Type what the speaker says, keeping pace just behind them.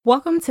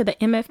Welcome to the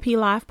MFP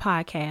Live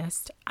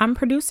podcast. I'm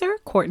producer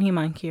Courtney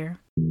Monkier.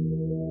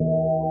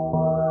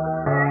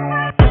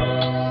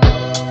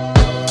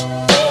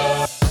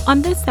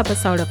 On this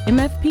episode of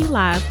MFP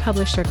Live,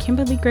 publisher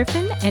Kimberly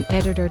Griffin and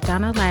editor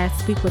Donna Ladd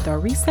speak with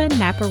Arisa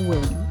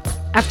Napper-Williams.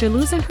 After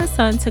losing her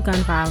son to gun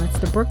violence,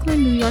 the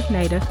Brooklyn, New York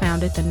native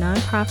founded the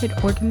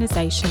nonprofit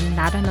organization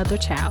Not Another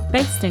Child,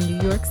 based in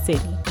New York City.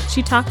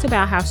 She talked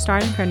about how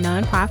starting her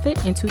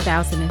nonprofit in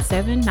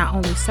 2007 not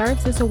only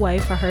serves as a way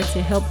for her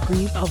to help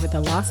grieve over the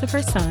loss of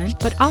her son,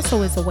 but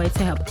also as a way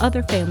to help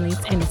other families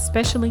and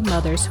especially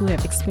mothers who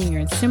have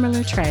experienced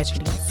similar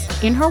tragedies.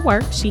 In her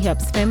work, she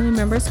helps family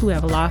members who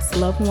have lost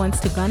loved ones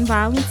to gun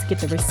violence get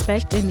the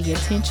respect and the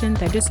attention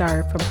they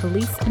deserve from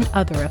police and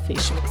other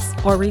officials.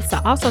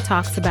 Arisa also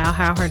talks about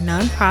how her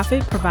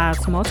nonprofit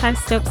provides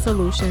multi-step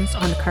solutions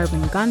on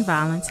curbing gun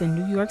violence in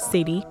New York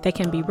City that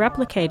can be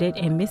replicated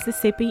in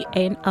Mississippi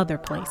and other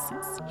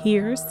places.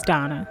 Here's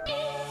Donna.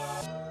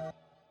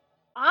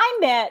 I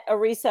met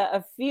Arisa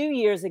a few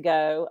years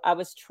ago. I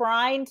was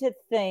trying to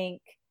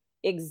think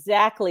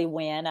exactly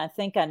when. I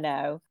think I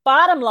know.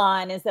 Bottom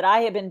line is that I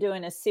have been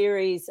doing a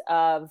series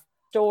of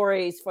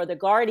stories for The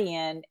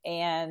Guardian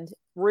and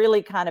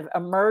really kind of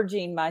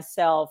immersing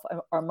myself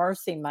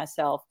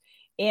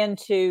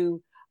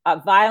into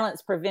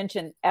violence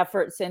prevention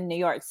efforts in New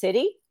York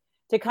City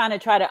to kind of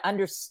try to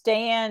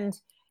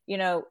understand,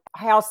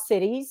 how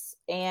cities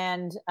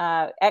and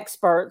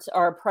experts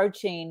are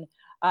approaching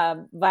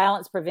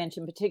violence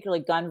prevention,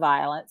 particularly gun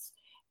violence,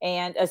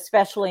 and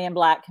especially in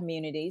Black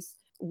communities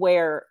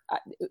where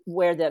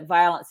the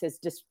violence is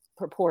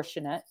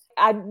disproportionate.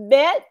 I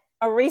met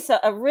Arisa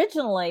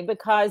originally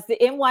because the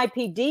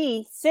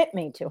NYPD sent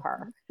me to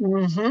her.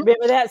 Mm-hmm.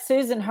 Remember that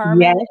Susan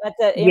Herman at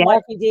the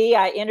NYPD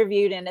I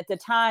interviewed, and at the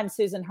time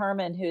Susan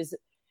Herman, who's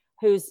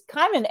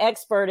kind of an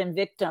expert in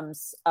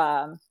victims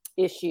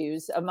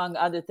issues among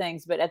other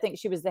things, but I think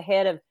she was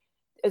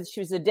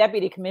the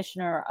deputy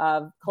commissioner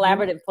of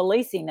collaborative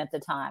policing at the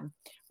time,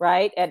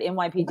 right, at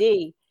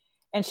NYPD.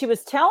 And she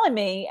was telling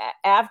me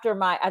after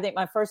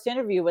my first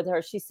interview with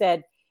her, she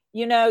said,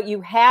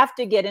 you have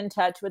to get in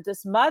touch with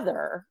this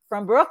mother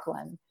from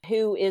Brooklyn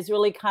who is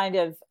really kind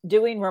of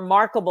doing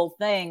remarkable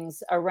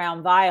things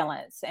around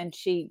violence. And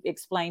she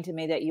explained to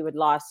me that you had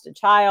lost a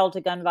child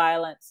to gun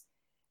violence.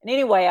 And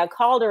anyway, I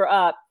called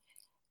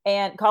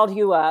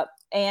you up.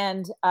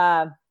 And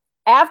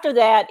after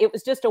that, it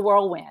was just a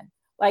whirlwind.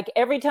 Like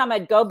every time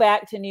I'd go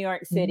back to New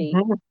York City,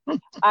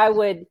 I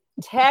would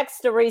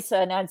text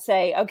Arisa and I'd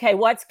say, okay,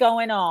 what's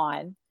going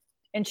on?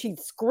 And she'd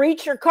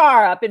screech her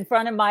car up in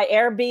front of my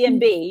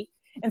Airbnb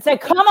and say,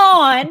 come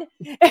on.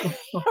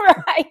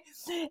 Right.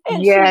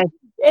 And yes.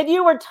 And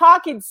you were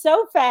talking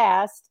so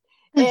fast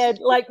and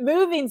like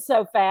moving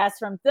so fast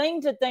from thing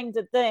to thing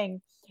to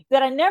thing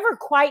that I never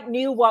quite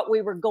knew where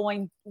we were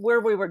going,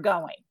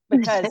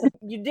 because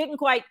you didn't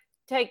quite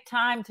take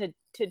time to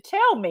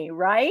tell me,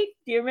 right?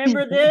 Do you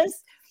remember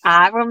this?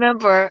 I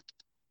remember.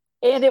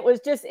 And it was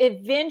just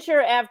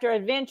adventure after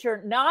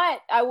adventure.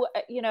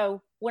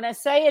 When I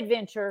say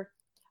adventure,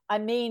 I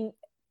mean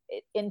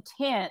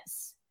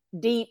intense,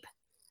 deep,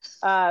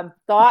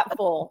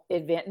 thoughtful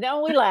event.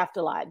 No, we laughed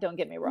a lot. Don't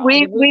get me wrong.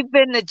 We've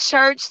been to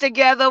church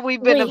together.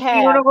 We've been to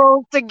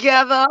funerals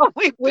together.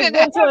 We've been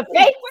to a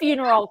fake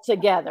funeral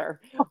together,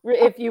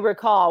 if you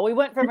recall. We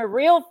went from a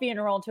real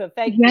funeral to a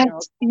fake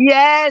funeral.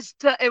 Yes,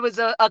 it was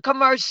a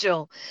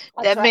commercial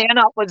that Man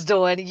Up was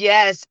doing.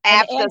 Yes,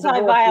 after an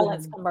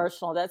anti-violence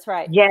commercial. That's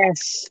right.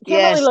 Yes,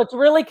 Kimberly looked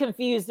really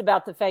confused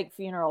about the fake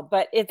funeral,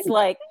 but it's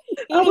like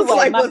I was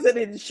like, was it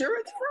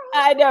insurance fraud?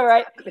 I know,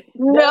 right?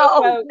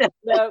 No.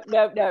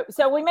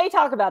 So we may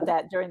talk about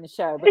that during the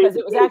show because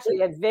it was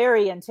actually a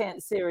very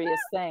intense, serious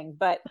thing.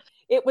 But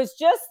it was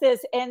just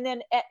this, and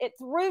then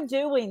through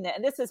doing that,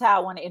 and this is how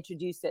I want to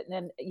introduce it.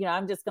 And then,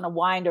 I'm just going to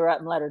wind her up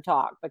and let her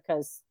talk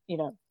because,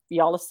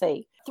 y'all will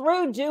see.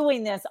 Through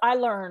doing this, I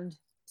learned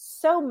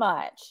so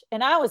much.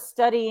 And I was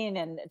studying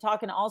and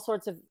talking to all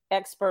sorts of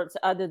experts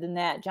other than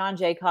that, John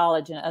Jay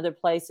College and other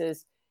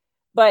places.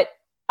 But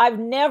I've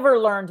never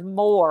learned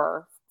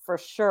more for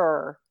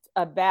sure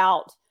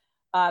about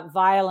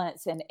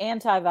violence and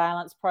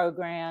anti-violence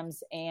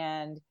programs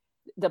and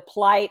the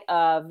plight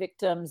of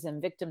victims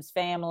and victims'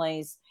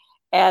 families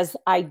as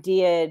I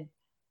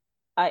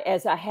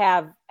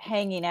have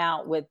hanging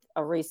out with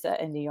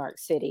Arisa in New York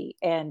City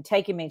and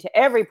taking me to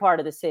every part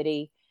of the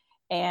city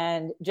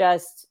and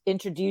just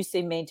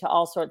introducing me to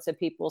all sorts of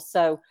people.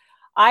 So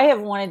I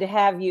have wanted to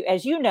have you,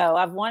 as you know,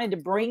 I've wanted to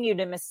bring you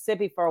to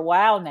Mississippi for a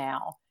while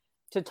now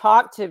to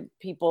talk to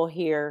people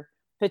here,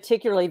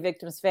 particularly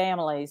victims'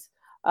 families,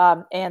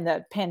 and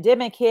the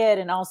pandemic hit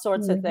and all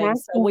sorts of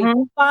things. So we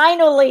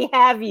finally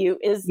have you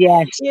is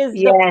the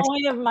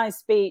point of my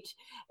speech.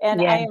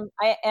 And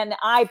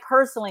I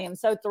personally am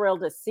so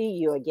thrilled to see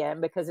you again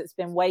because it's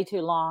been way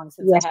too long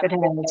since I haven't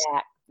been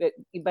back.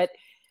 But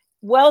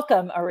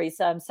welcome,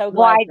 Arisa. I'm so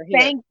glad you're here.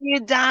 Thank you,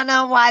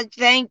 Donna. Why,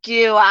 thank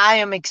you. I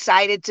am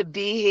excited to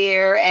be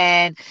here.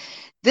 And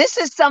this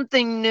is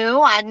something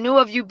new. I knew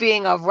of you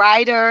being a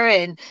writer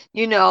and,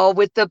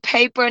 with the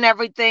paper and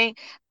everything.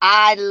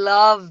 I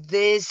love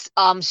this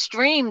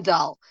stream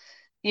though.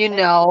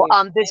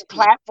 This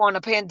platform,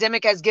 the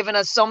pandemic has given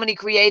us so many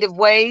creative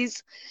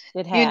ways,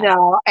 It has.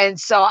 And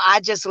so I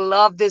just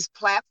love this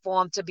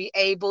platform to be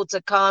able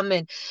to come,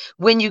 and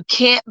when you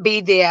can't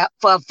be there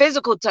for a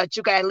physical touch,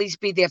 you can at least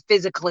be there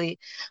physically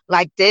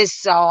like this.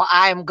 So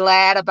I am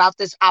glad about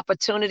this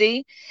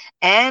opportunity,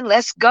 and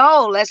let's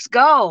go.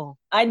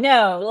 I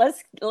know.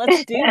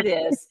 Let's do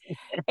this.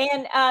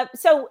 And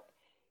so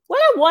what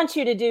I want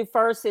you to do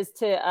first is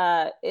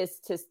to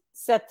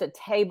set the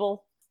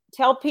table.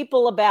 Tell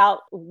people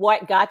about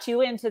what got you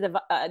into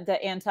the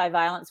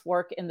anti-violence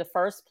work in the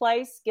first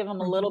place. Give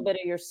them a little bit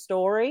of your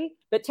story,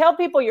 but tell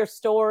people your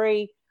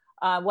story,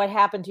 what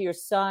happened to your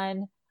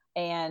son,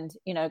 and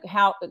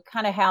how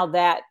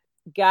that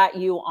got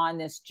you on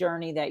this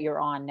journey that you're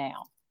on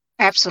now.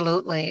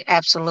 Absolutely.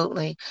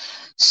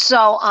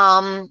 So,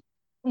 I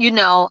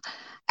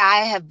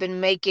have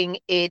been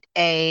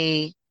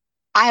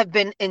I have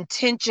been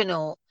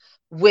intentional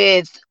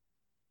with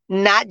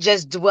not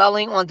just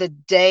dwelling on the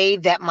day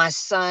that my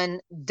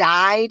son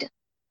died,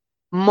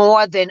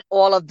 more than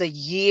all of the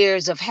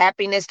years of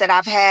happiness that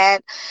I've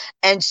had.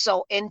 And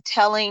so in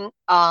telling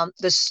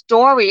the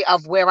story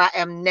of where I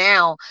am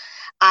now,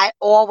 I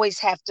always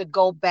have to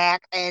go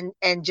back and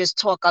just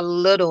talk a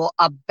little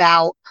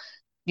about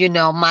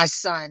my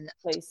son.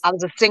 Please. I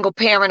was a single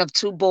parent of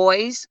 2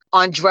 boys,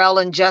 Andrell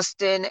and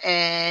Justin,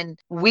 and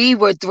we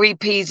were 3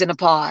 peas in a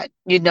pod.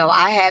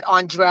 I had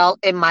Andrell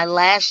in my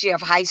last year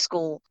of high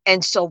school.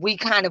 And so we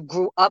kind of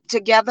grew up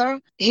together.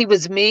 He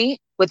was me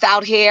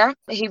without hair.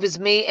 He was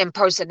me in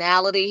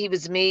personality. He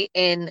was me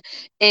in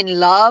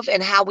love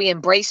and how we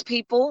embrace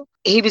people.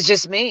 He was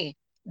just me.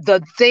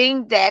 The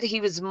thing that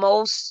he was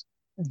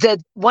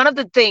one of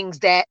the things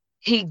that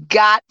he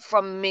got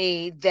from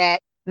me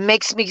that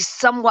makes me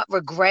somewhat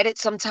regret it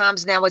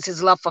sometimes now is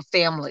his love for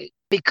family.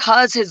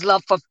 Because his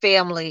love for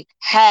family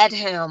had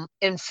him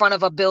in front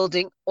of a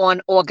building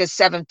on August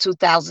 7th,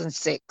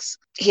 2006.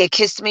 He had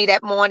kissed me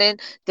that morning.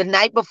 The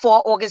night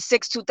before August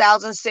 6th,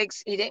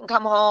 2006, he didn't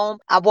come home.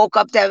 I woke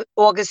up that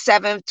August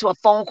 7th to a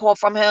phone call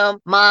from him.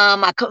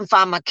 Mom, I couldn't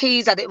find my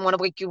keys. I didn't want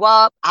to wake you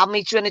up. I'll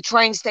meet you in the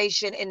train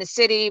station in the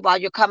city while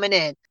you're coming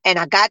in. And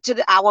I got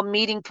to our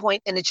meeting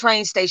point in the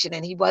train station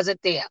and he wasn't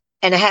there.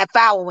 And a half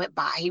hour went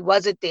by. He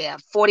wasn't there.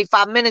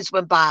 45 minutes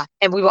went by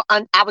and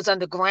I was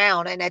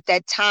underground. And at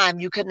that time,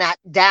 you could not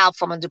dial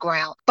from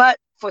underground. But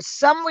for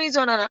some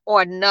reason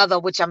or another,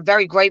 which I'm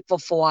very grateful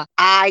for,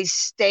 I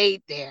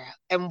stayed there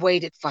and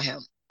waited for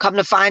him. Come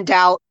to find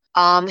out,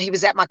 he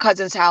was at my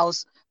cousin's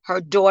house.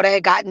 Her daughter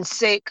had gotten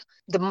sick.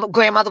 The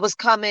grandmother was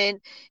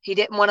coming. He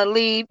didn't want to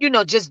leave,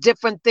 just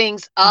different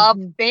things of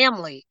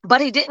family.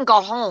 But he didn't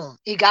go home.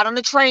 He got on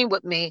the train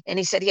with me and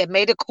he said he had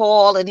made a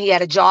call and he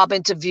had a job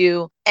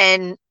interview.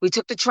 And we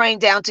took the train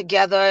down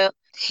together.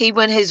 He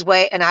went his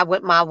way and I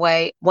went my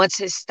way once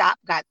his stop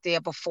got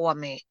there before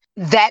me.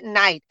 That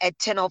night at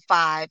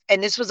 10:05,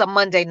 and this was a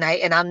Monday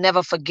night, and I'll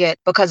never forget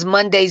because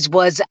Mondays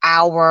was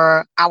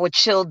our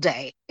chill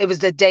day. It was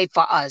the day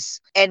for us.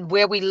 And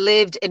where we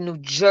lived in New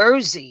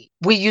Jersey,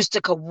 we used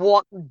to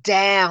walk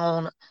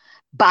down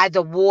by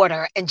the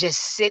water and just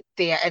sit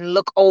there and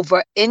look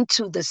over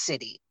into the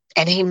city.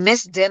 And he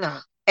missed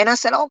dinner. And I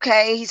said,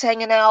 okay, he's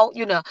hanging out,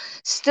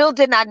 still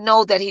did not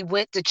know that he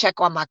went to check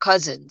on my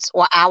cousins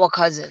or our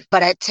cousin.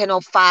 But at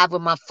 10:05,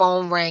 when my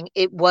phone rang,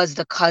 it was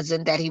the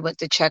cousin that he went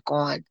to check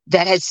on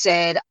that had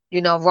said,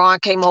 Ron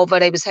came over.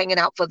 They was hanging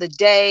out for the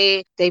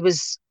day. They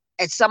was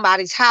at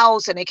somebody's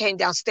house and they came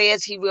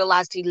downstairs. He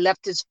realized he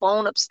left his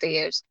phone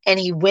upstairs and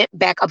he went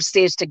back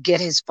upstairs to get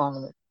his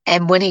phone.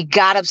 And when he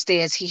got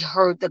upstairs, he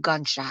heard the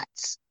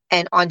gunshots.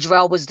 And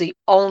Andrell was the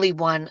only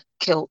one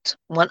killed.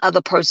 One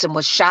other person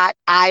was shot.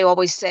 I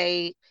always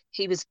say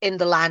he was in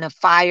the line of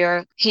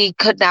fire. He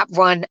could not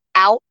run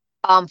out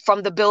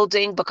from the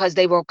building because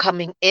they were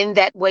coming in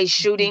that way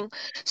shooting.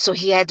 So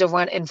he had to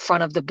run in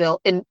front of the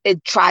building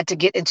and tried to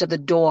get into the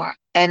door.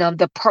 And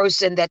the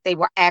person that they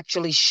were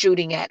actually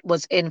shooting at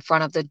was in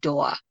front of the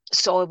door.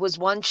 So it was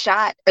one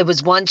shot. It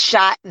was one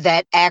shot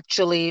that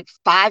actually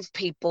 5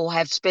 people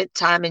have spent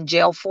time in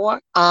jail for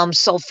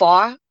so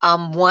far.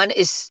 One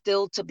is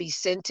still to be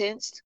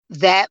sentenced.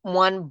 That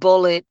one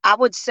bullet, I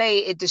would say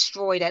it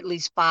destroyed at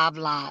least 5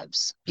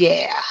 lives.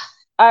 Yeah.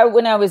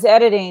 When I was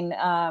editing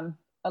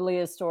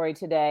Aaliyah's story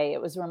today,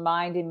 it was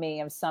reminding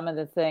me of some of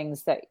the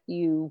things that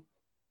you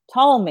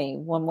told me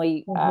when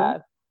we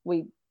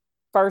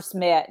first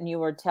met and you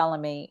were telling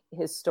me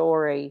his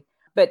story.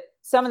 But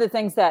some of the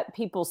things that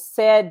people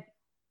said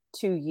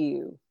to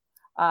you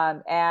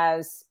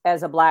as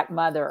a Black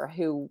mother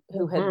who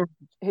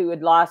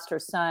had lost her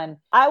son,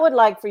 I would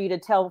like for you to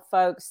tell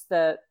folks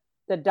the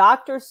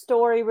doctor's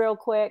story real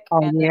quick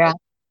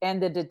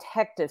and the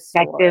detective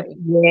story.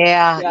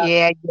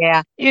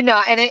 Yeah.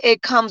 And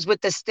it comes with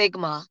the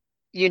stigma,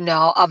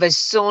 of as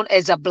soon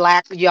as a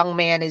Black young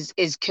man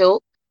is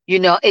killed,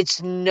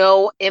 It's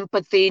no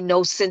empathy,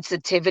 no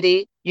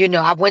sensitivity.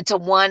 I went to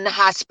one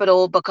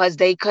hospital because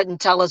they couldn't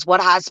tell us what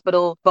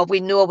hospital, but we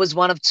knew it was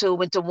one of two.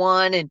 Went to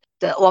one, and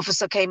the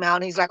officer came out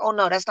and he's like, "Oh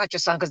no, that's not your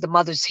son because the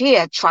mother's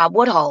here. Try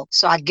Woodhull."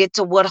 So I get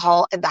to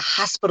Woodhull and the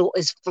hospital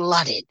is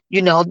flooded.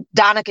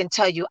 Donna can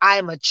tell you I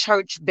am a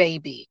church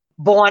baby.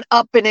 Born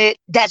up in it.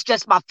 That's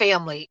just my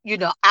family,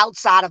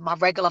 outside of my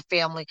regular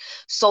family.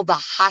 So the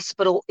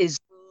hospital is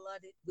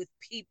flooded with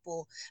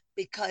people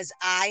because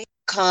I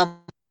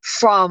come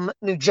from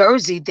New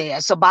Jersey there.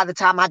 So by the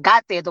time I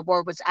got there, the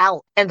word was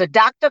out. And the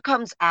doctor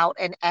comes out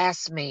and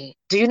asks me,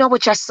 "Do you know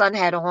what your son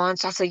had on?"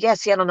 So I said,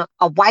 "Yes, he had on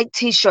a white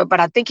t-shirt, but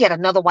I think he had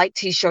another white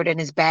t-shirt in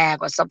his bag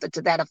or something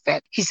to that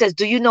effect." He says,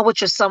 "Do you know what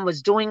your son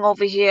was doing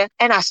over here?"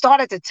 And I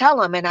started to tell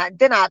him, and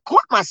then I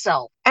caught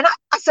myself. And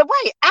I said,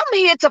 "Wait, I'm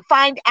here to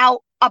find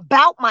out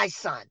about my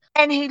son."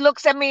 And he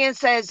looks at me and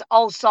says,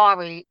 "Oh,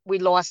 sorry, we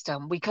lost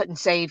him. We couldn't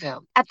save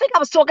him." I think I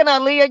was talking to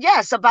Aaliyah,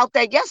 yes, about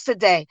that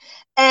yesterday.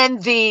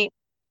 And the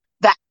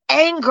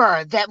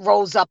anger that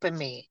rose up in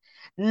me,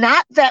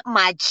 not that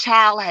my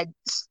child had,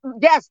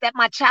 yes, that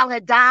my child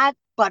had died,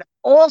 but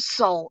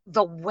also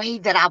the way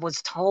that I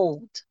was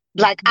told.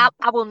 Like, I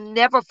will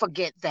never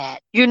forget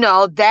that.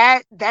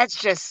 That's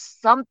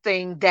just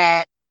something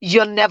that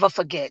you'll never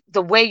forget.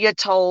 The way you're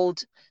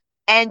told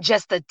and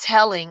just the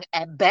telling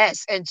at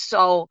best. And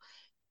so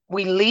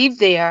we leave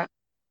there.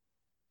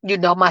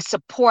 My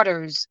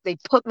supporters, they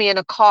put me in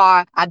a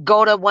car. I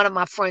go to one of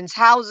my friends'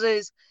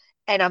 houses.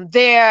 And I'm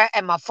there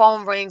and my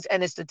phone rings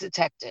and it's the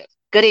detective.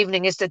 "Good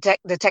evening, it's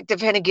Detective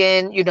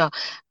Hennigan.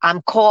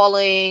 I'm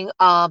calling.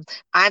 I'm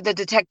the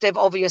detective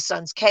over your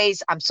son's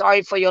case. I'm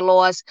sorry for your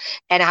loss.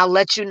 And I'll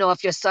let you know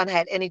if your son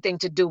had anything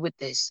to do with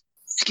this."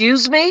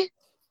 Excuse me?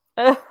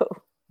 Oh.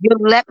 You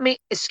let me,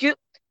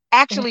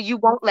 actually, you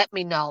won't let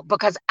me know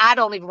because I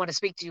don't even want to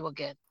speak to you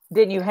again.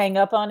 Didn't you hang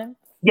up on him?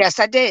 Yes,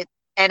 I did.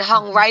 And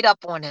hung right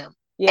up on him.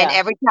 Yeah. And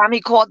every time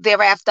he called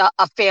thereafter,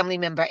 a family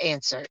member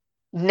answered.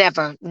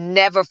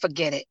 Never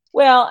forget it.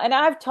 Well, and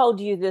I've told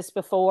you this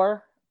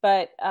before,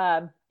 but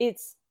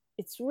it's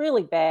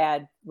really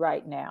bad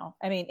right now.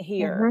 I mean,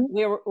 here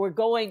we're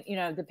going,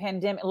 the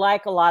pandemic,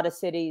 like a lot of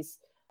cities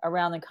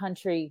around the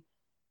country,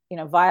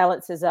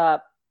 violence is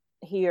up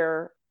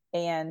here.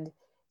 And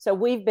so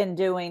we've been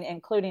doing,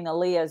 including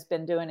Aaliyah's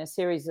been doing a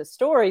series of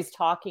stories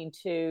talking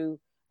to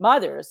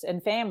mothers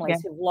and families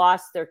who've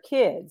lost their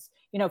kids,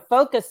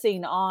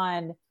 focusing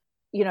on,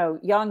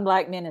 young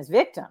Black men as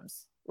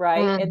victims.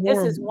 Right. And this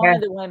is one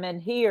of the women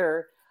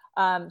here,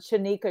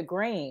 Shanika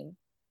Green,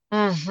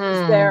 is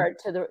there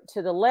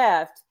to the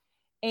left.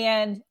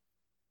 And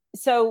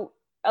so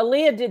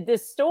Aaliyah did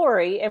this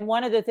story. And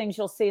one of the things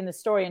you'll see in the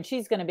story, and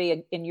she's going to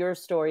be in your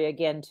story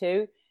again,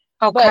 too.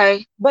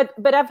 Okay.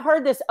 But I've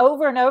heard this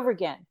over and over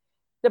again.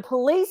 The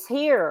police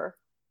here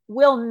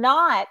will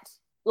not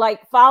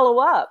follow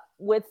up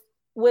with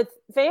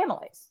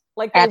families.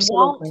 Like they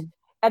won't.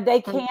 And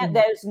they can't,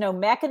 there's no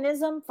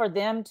mechanism for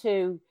them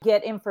to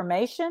get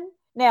information.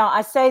 Now,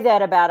 I say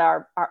that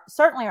about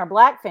certainly our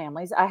Black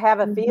families. I have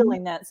a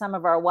feeling that some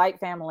of our white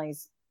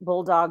families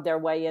bulldog their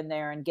way in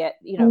there and get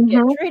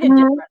treated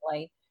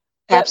differently.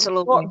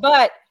 Absolutely.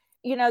 But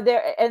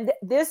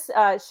this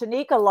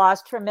Shanika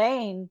lost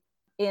Tremaine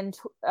in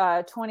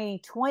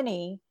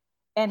 2020,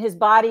 and his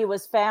body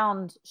was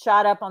found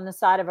shot up on the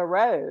side of a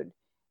road.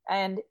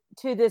 And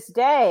to this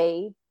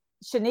day,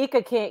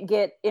 Shanika can't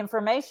get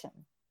information.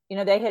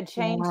 They had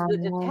changed the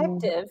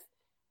detective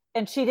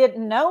and she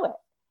didn't know it.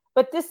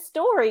 But this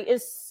story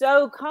is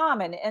so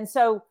common. And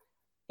so,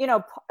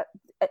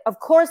 of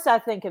course I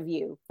think of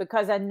you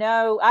because I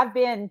know I've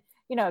been,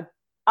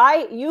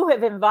 you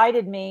have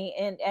invited me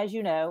in, as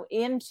you know,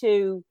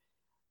 into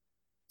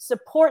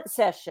support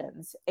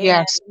sessions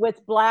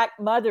with Black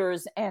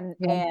mothers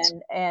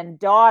and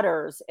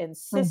daughters and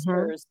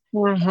sisters.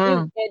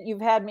 And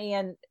you've had me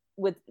in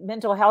with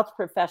mental health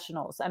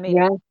professionals. I mean,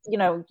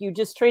 you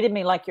just treated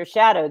me like your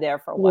shadow there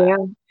for a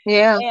while.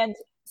 Yeah. And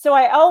so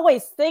I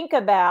always think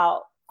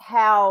about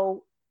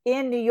how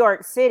in New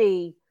York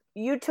City,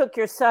 you took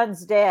your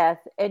son's death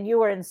and you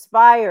were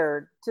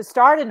inspired to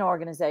start an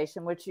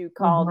organization, which you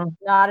called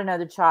Not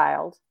Another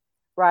Child.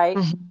 Right.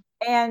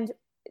 And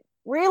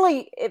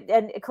really,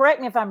 and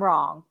correct me if I'm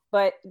wrong,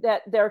 but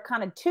that there are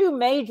kind of two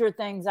major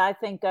things I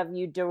think of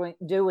you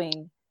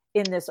doing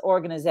in this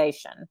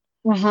organization.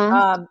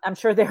 I'm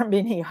sure there are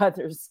many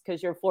others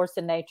because you're a force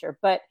in nature.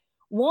 But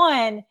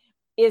one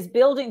is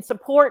building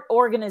support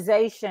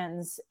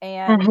organizations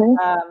and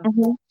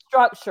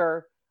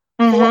structure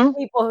for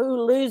people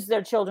who lose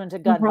their children to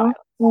gun violence,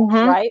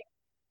 right?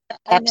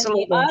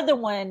 Absolutely. And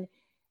then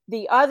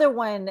the other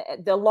one,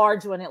 the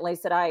large one at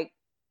least that I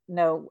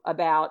know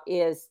about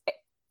is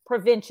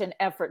prevention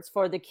efforts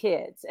for the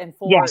kids and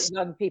for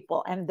young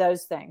people and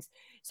those things.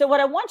 So what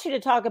I want you to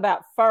talk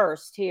about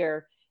first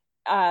here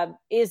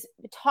is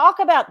talk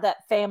about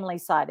that family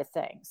side of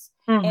things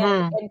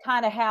and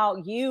kind of how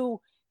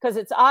because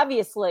it's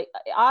obvious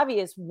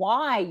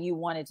why you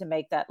wanted to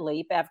make that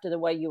leap after the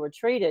way you were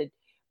treated.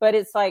 But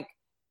it's like,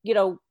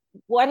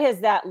 what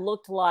has that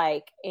looked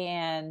like?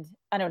 And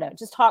I don't know,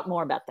 just talk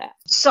more about that.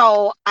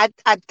 So I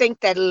think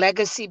that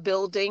legacy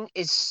building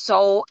is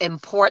so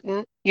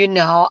important, and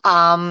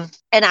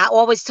I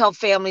always tell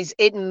families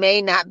it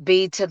may not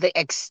be to the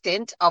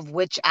extent of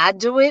which I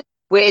do it,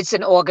 where it's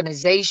an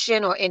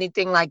organization or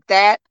anything like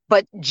that,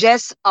 but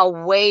just a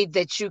way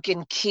that you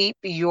can keep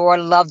your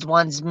loved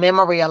one's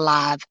memory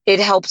alive.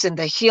 It helps in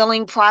the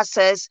healing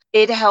process.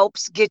 It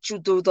helps get you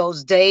through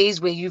those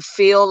days where you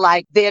feel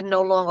like they're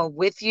no longer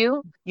with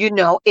you.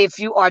 If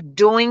you are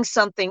doing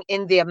something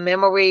in their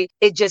memory,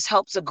 it just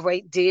helps a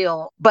great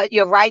deal. But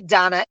you're right,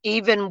 Donna,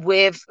 even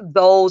with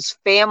those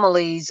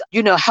families,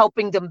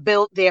 helping them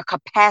build their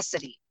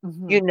capacity.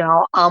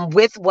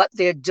 With what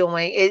they're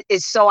doing.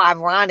 It's so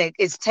ironic.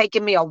 It's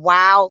taken me a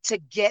while to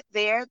get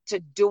there, to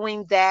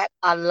doing that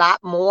a lot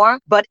more.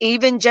 But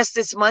even just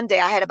this Monday,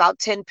 I had about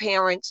 10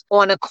 parents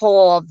on a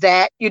call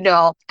that,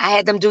 I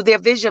had them do their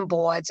vision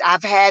boards.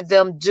 I've had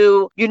them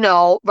do,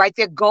 write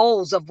their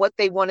goals of what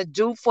they want to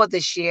do for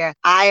this year.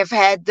 I have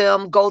had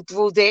them go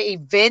through their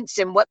events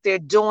and what they're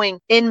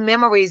doing in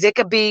memories. It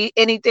could be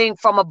anything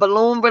from a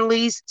balloon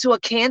release to a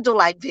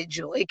candlelight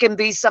vigil. It can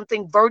be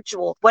something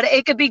virtual, but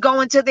it could be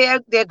going to their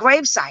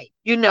gravesite.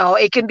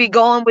 It can be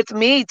going with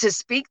me to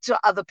speak to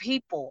other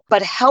people,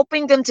 but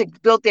helping them to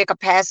build their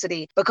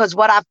capacity. Because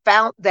what I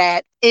found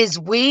that is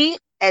we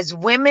as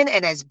women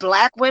and as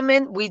Black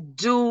women, we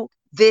do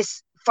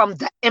this from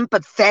the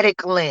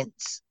empathetic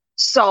lens.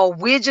 So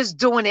we're just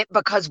doing it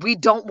because we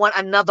don't want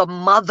another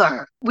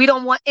mother. We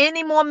don't want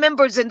any more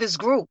members in this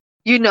group.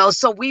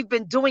 So we've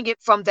been doing it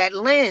from that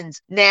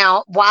lens.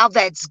 Now, while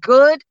that's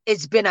good,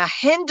 it's been a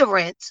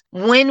hindrance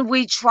when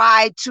we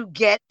try to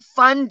get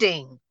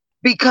funding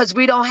because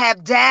we don't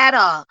have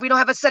data. We don't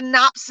have a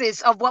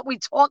synopsis of what we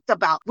talked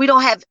about. We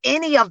don't have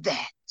any of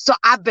that. So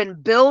I've been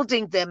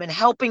building them and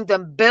helping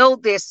them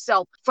build their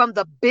self from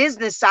the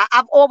business side.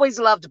 I've always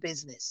loved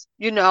business.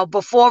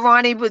 Before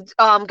Ronnie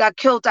got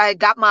killed, I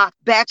got my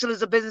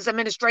bachelor's of business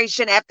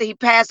administration. After he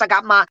passed, I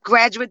got my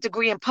graduate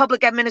degree in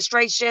public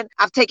administration.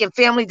 I've taken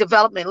family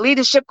development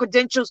leadership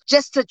credentials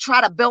just to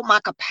try to build my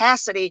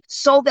capacity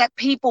so that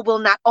people will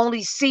not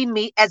only see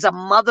me as a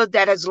mother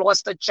that has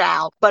lost a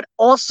child, but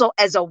also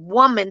as a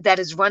woman that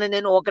is running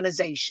an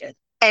organization.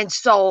 And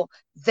so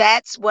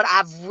that's what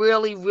I've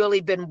really,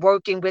 really been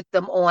working with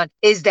them on,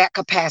 is that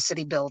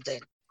capacity building.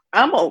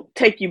 I'm going to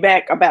take you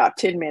back about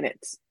 10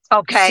 minutes.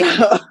 Okay.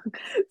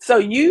 So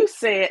you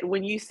said,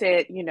 when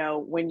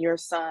your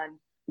son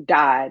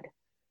died,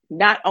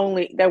 not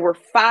only there were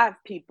 5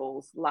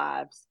 people's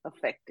lives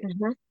affected.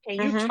 Mm-hmm.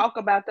 Can you talk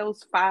about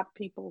those 5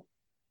 people?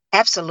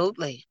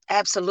 Absolutely.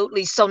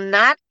 Absolutely. So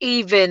not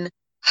even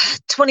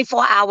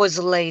 24 hours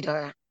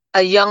later,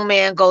 a young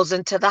man goes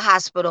into the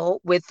hospital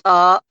with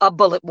a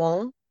bullet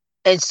wound.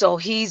 And so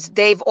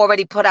they've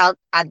already put out,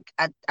 I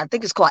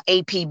think it's called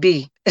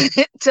APB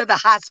to the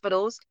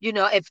hospitals.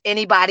 If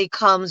anybody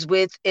comes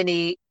with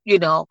any,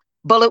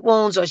 bullet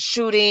wounds or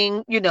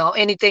shooting,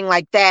 anything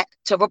like that,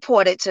 to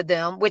report it to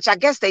them, which I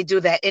guess they do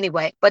that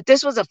anyway. But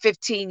this was a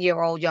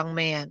 15-year-old young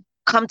man.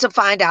 Come to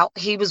find out,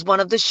 he was one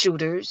of the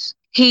shooters.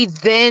 He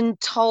then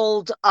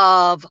told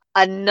of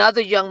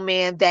another young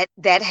man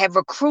that had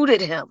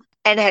recruited him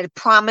and had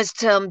promised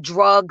him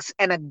drugs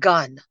and a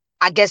gun,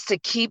 I guess to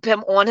keep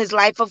him on his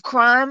life of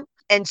crime.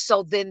 And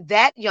so then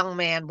that young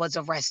man was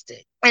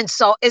arrested. And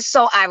so it's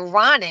so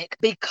ironic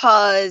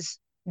because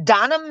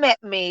Donna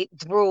met me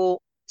through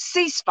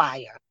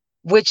Ceasefire,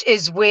 which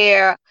is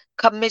where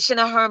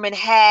Commissioner Herman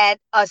had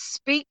us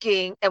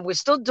speaking, and we're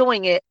still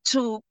doing it,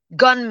 to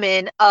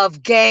gunmen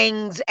of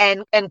gangs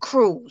and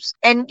crews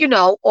and,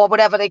 or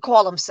whatever they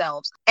call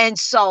themselves. And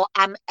so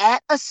I'm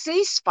at a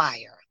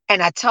Ceasefire.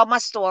 And I tell my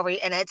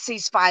story, and at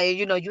Ceasefire,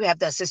 you have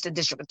the assistant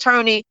district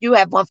attorney, you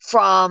have one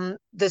from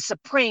the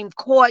Supreme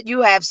Court,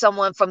 you have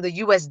someone from the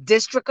U.S.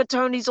 District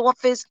Attorney's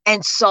Office.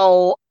 And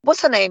so,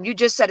 what's her name? You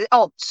just said it.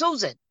 Oh,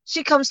 Susan.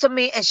 She comes to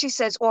me and she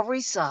says,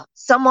 Orisa,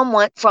 someone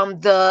went from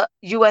the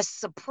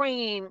U.S.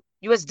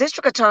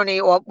 District Attorney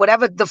or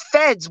whatever, the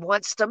feds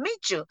wants to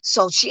meet you.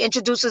 So she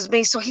introduces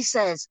me. So he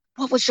says,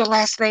 what was your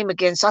last name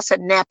again? So I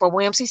said, Napper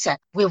Williams. He said,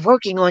 we're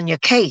working on your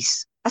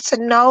case. I said,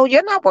 no,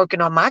 you're not working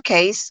on my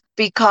case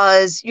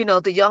because,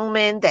 the young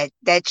man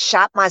that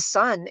shot my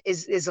son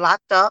is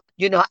locked up.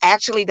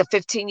 Actually, the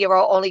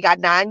 15-year-old only got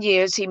 9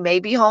 years. He may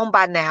be home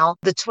by now.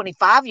 The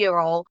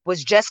 25-year-old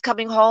was just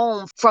coming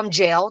home from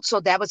jail.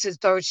 So that was his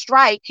 3rd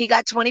strike. He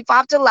got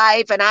 25 to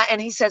life.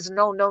 And he says,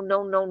 no.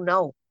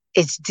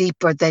 It's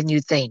deeper than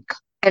you think.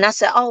 And I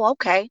said, oh,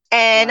 okay.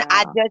 And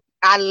wow.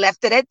 I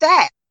left it at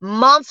that.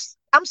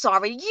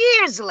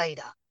 Years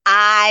later,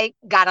 I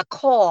got a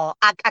call.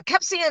 I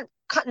kept seeing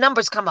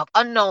numbers come up,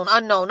 unknown.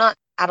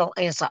 I don't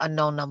answer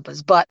unknown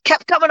numbers, but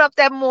kept coming up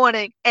that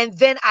morning. And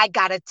then I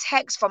got a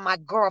text from my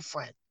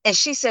girlfriend. And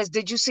she says,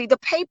 did you see the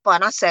paper?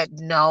 And I said,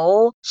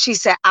 no. She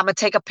said, I'm going to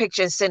take a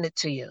picture and send it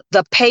to you.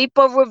 The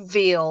paper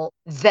revealed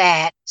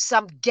that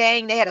some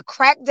gang, they had a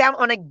crackdown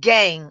on a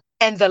gang,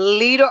 and the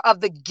leader of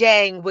the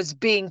gang was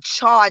being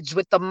charged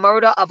with the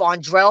murder of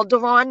Andrell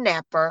Deron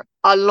Napper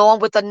along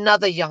with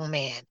another young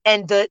man.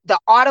 And the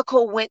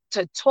article went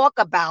to talk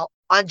about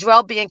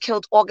Andrell being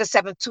killed August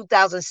 7th,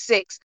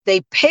 2006. They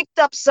picked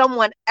up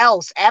someone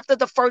else after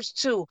the first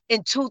two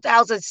in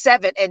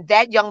 2007, and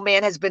that young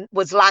man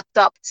was locked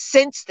up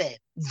since then.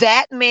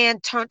 That man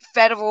turned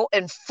federal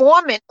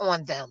informant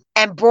on them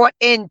and brought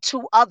in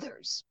two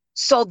others.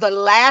 So the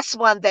last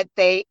one that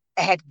they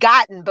had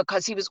gotten,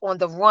 because he was on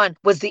the run,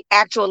 was the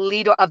actual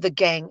leader of the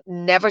gang.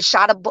 Never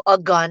shot a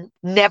gun,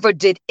 never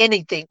did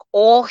anything.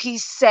 All he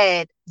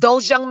said,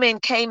 those young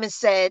men came and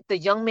said, the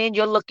young man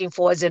you're looking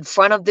for is in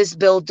front of this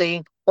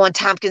building on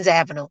Tompkins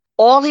Avenue.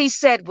 All he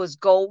said was,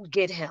 go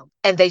get him.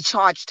 And they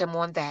charged him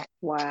on that.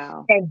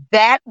 Wow. And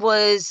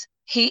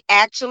he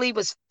actually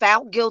was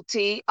found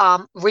guilty,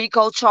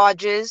 RICO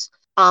charges,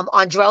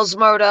 Andrell's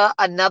murder,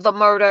 another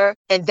murder.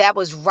 And that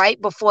was right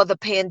before the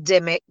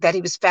pandemic that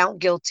he was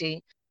found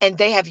guilty. And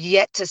they have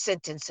yet to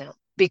sentence him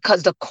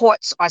because the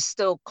courts are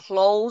still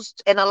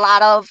closed in a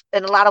lot of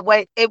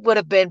ways. It would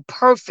have been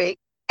perfect.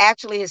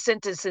 Actually, his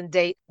sentencing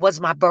date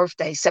was my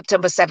birthday,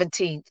 September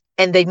 17th.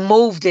 And they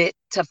moved it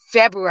to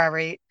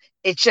February.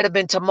 It should have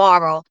been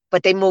tomorrow,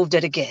 but they moved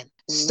it again.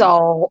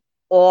 So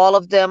all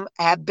of them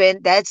have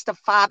been, that's the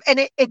 5. And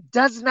it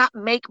does not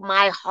make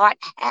my heart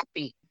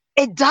happy.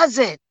 It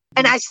doesn't.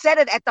 And I said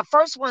it at the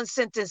first one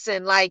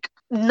sentencing, like,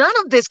 none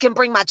of this can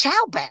bring my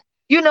child back.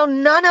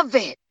 None of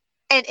it.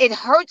 And it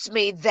hurts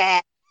me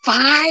that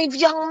 5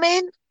 young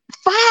men,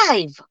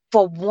 5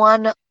 for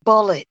one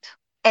bullet.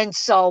 And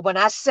so when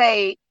I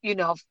say,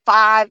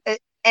 5,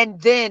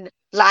 and then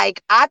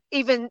like I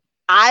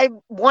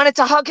wanted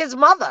to hug his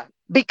mother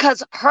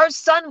because her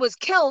son was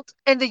killed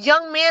and the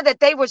young man that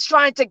they were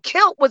trying to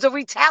kill was a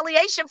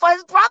retaliation for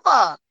his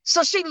brother.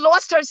 So she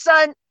lost her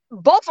son,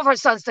 both of her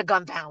sons, to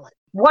gun violence,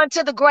 one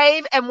to the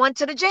grave and one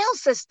to the jail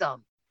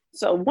system.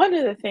 So one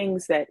of the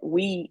things that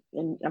we,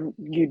 and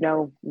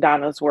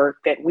Donna's work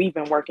that we've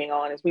been working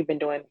on, is we've been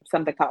doing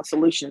something called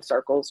solution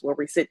circles, where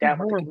we sit down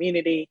with the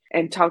community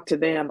and talk to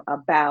them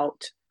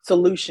about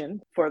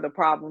solution for the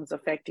problems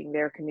affecting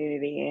their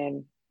community.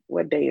 And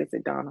what day is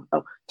it, Donna?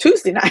 Oh,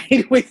 Tuesday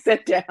night we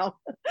sat down.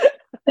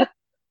 And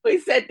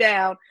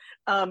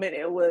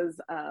it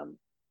was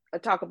a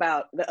talk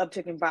about the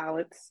uptick in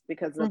violence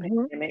because of the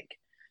pandemic.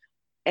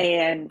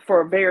 And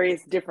for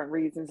various different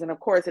reasons. And of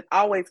course, it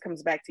always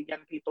comes back to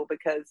young people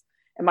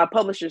and my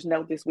publisher's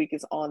note this week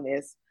is on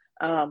this,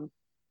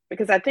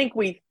 because I think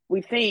we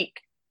think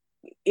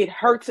it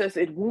hurts us,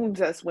 it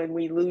wounds us when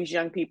we lose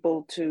young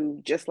people to,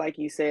 just like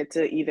you said,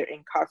 to either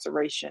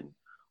incarceration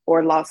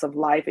or loss of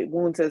life. It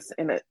wounds us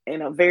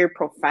in a very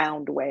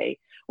profound way.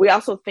 We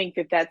also think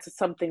that that's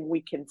something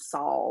we can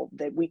solve,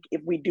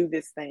 if we do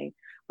this thing.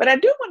 But I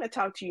do want to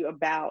talk to you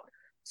about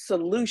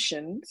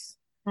solutions.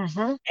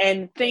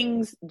 And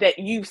things that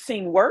you've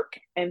seen work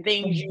and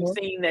things you've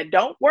seen that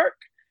don't work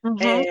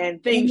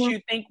and things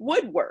you think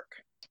would work.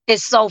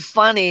 It's so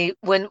funny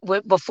when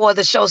before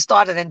the show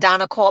started and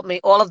Donna called me,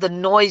 all of the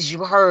noise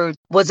you heard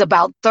was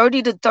about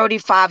 30 to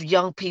 35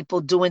 young people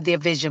doing their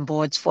vision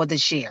boards for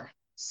this year.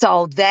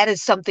 So that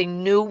is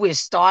something new. We're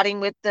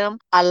starting with them,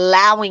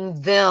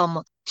 allowing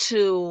them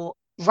to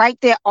write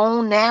their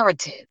own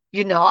narrative,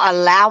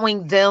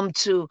 allowing them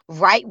to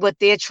write what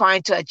they're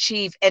trying to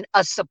achieve and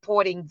us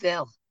supporting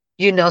them.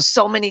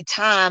 So many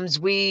times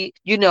we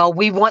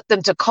want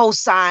them to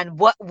co-sign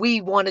what we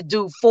want to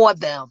do for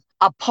them,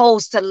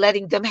 opposed to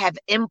letting them have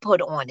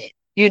input on it.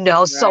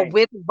 Right. So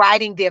with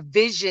writing their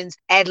visions,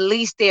 at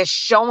least they're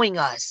showing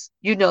us,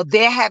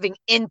 they're having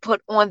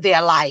input on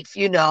their life,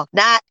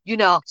 not,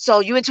 so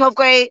you in 12th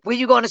grade, where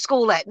you going to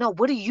school at? No,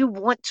 what do you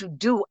want to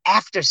do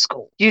after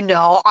school?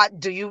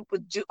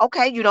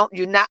 Okay,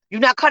 you're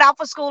not cut out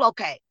for school.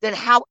 Okay, then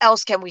how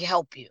else can we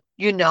help you?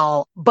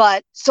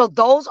 But so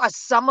those are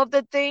some of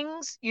the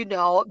things,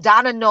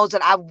 Donna knows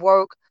that I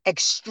work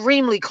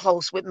extremely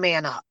close with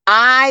Man Up.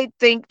 I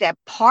think that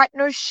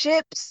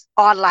partnerships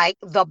are like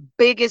the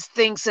biggest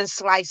thing since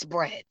sliced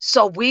bread.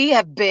 So we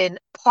have been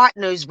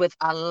partners with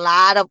a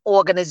lot of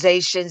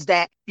organizations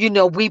that,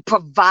 we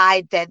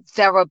provide that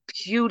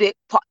therapeutic.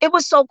 It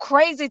was so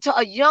crazy to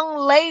a young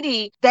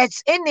lady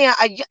that's in there,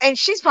 and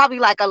she's probably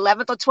like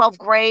 11th or 12th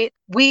grade.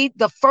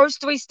 The first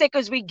 3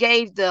 stickers we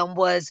gave them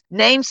was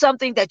name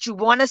something that you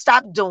want to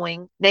stop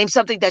doing, name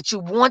something that you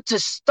want to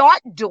start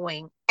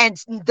doing, and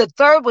the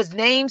third was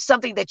name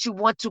something that you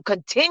want to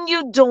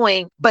continue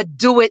doing, but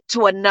do it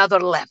to another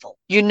level,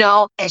 And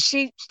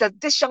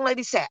this young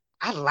lady said,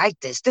 I like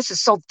this. This is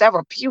so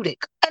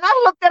therapeutic. And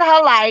I looked at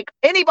her like,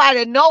 anybody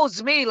that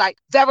knows me, like,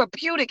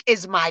 therapeutic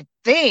is my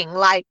thing.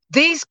 Like,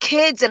 these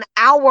kids in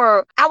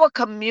our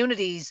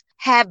communities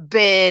have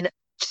been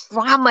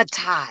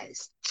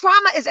traumatized.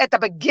 Trauma is at the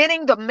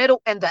beginning, the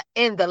middle, and the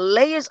end. The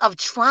layers of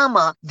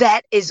trauma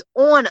that is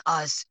on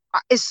us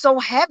is so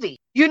heavy,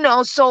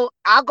 so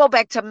I'll go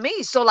back to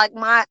me. So like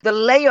the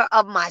layer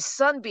of my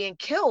son being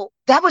killed,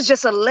 that was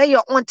just a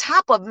layer on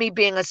top of me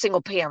being a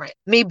single parent,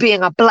 me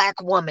being a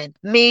Black woman,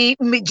 me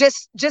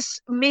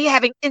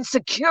having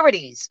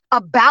insecurities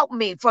about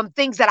me from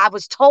things that I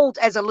was told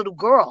as a little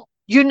girl.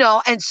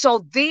 And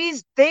so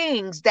these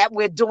things that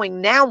we're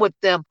doing now with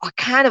them are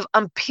kind of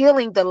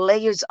unpeeling the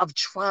layers of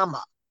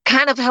trauma,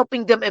 kind of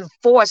helping them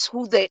enforce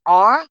who they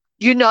are,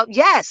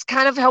 yes,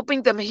 kind of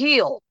helping them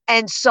heal.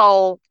 And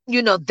so,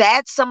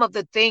 that's some of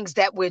the things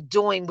that we're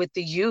doing with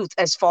the youth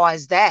as far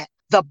as that.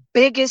 The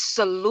biggest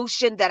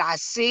solution that I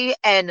see,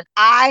 and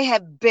I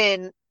have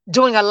been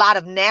doing a lot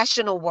of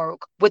national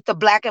work with the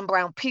Black and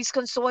Brown Peace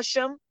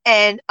Consortium,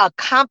 and a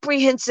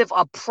comprehensive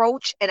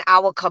approach in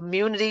our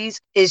communities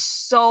is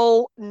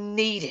so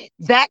needed.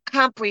 That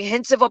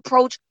comprehensive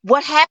approach,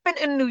 what happened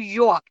in New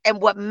York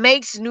and what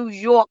makes New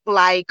York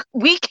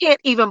we can't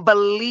even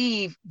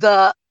believe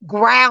the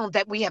ground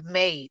that we have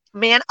made.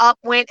 Man Up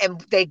went and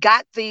they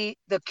got the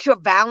cure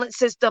violence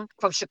system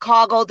from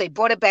Chicago. They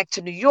brought it back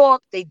to New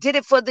York. They did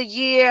it for a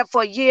year.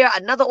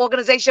 Another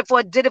organization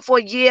did it for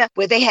a year,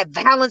 where they had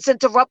violence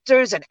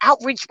interrupters and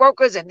outreach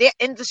workers, and they're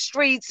in the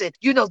streets. And,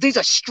 these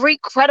are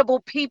street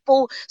credible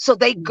people. So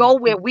they go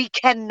where we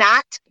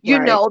cannot,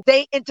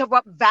 they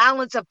interrupt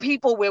violence of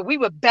people where we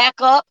would back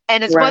up.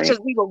 And as much as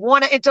we would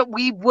want to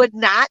we would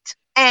not.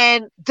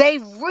 And they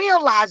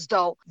realize,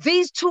 though,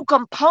 these two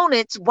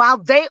components, while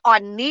they are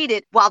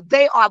needed, while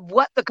they are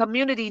what the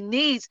community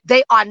needs,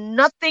 they are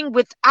nothing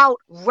without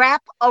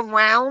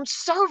wrap-around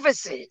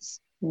services,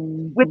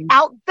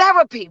 without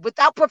therapy,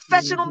 without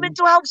professional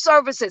mental health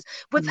services,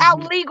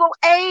 without legal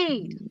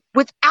aid.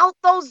 Without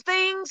those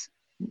things,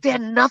 they're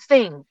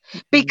nothing.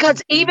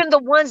 Because even the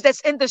ones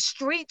that's in the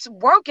streets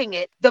working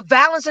it, the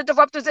violence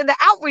interrupters and the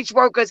outreach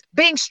workers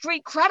being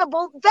street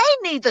credible,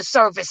 they need the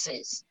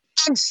services.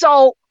 And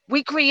so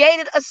we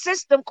created a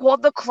system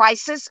called the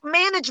crisis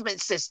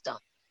management system,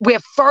 where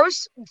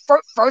first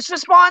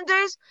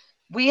responders,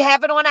 we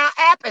have it on our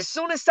app. As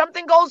soon as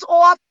something goes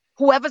off,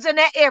 whoever's in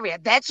that area,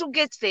 that's who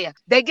gets there.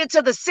 They get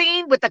to the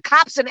scene with the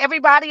cops and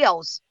everybody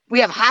else. We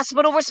have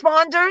hospital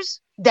responders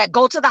that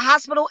go to the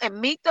hospital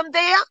and meet them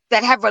there,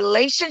 that have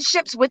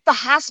relationships with the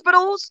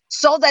hospitals,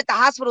 so that the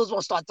hospitals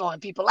will start throwing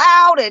people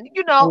out, and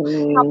how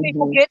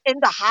people get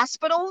in the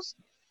hospitals.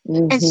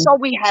 And so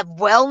we have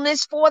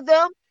wellness for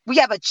them. We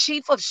have a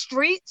chief of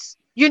streets.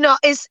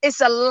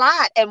 It's a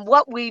lot. And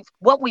what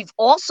we've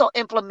also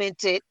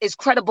implemented is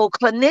credible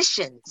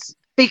clinicians.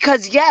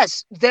 Because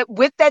yes,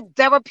 with that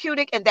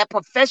therapeutic and that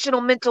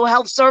professional mental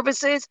health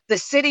services, the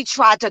city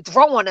tried to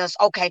throw on us,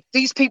 okay,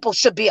 these people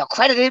should be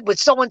accredited with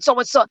so and so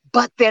and so,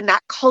 but they're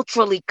not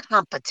culturally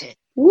competent.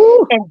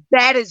 Woo. And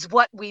that is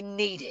what we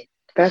needed.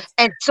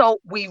 And so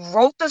we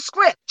wrote the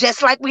script.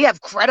 Just like we have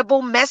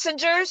credible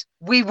messengers,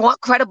 we want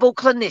credible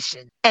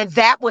clinicians. And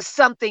that was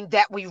something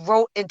that we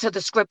wrote into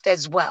the script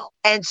as well.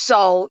 And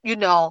so,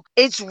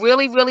 it's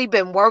really, really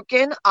been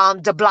working.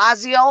 De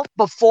Blasio,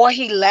 before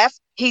he left,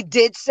 he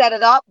did set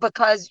it up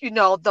because,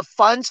 the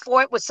funds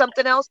for it was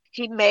something else.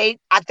 He made,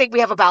 I think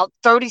we have about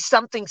 30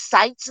 something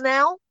sites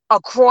now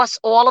across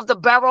all of the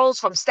boroughs,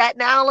 from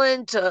Staten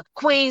Island to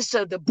Queens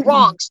to the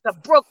Bronx to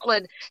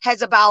Brooklyn,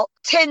 has about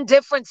 10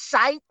 different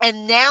sites.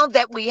 And now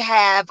that we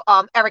have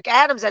Eric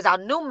Adams as our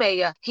new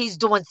mayor, he's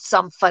doing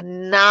some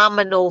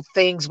phenomenal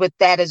things with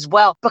that as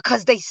well,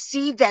 because they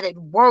see that it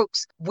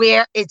works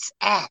where it's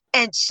at.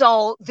 And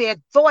so their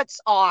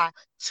thoughts are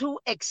to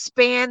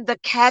expand the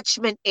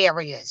catchment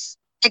areas,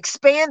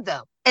 expand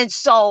them. And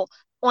so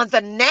on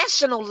the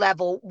national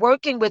level,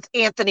 working with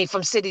Anthony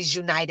from Cities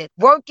United,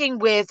 working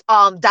with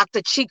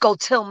Dr. Chico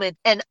Tillman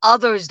and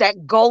others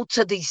that go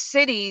to these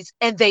cities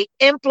and they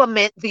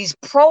implement these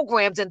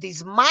programs and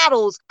these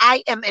models,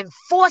 I am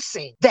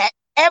enforcing that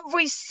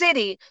every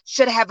city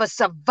should have a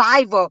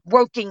survivor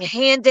working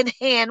hand in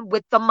hand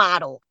with the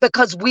model,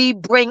 because we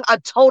bring a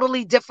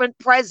totally different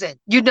present.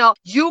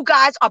 You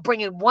guys are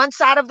bringing one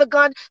side of the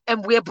gun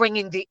and we're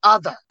bringing the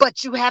other,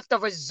 but you have to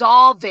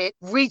resolve it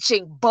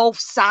reaching both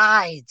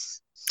sides.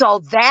 So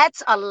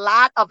that's a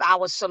lot of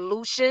our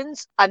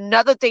solutions.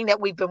 Another thing that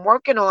we've been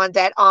working on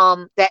that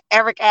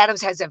Eric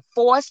Adams has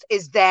enforced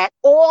is that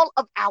all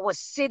of our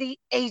city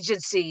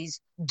agencies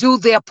do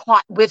their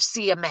part with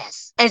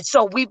CMS. And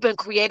so we've been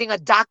creating a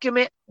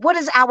document. What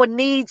is our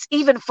needs,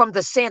 even from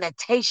the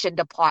sanitation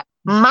department?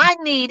 My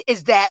need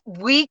is that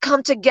we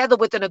come together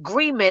with an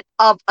agreement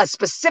of a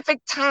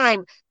specific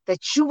time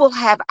that you will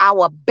have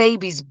our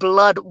baby's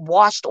blood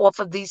washed off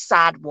of these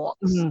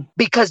sidewalks,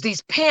 because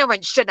these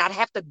parents should not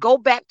have to go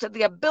back to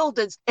their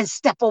buildings and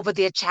step over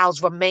their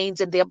child's remains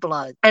and their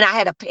blood. And I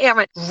had a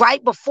parent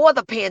right before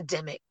the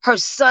pandemic. Her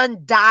son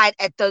died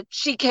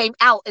she came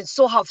out and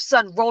saw her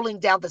son rolling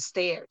down the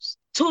stairs.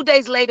 2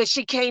 days later,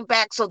 she came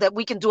back so that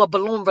we can do a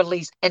balloon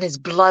release, and his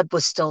blood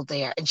was still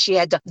there. And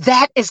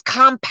that is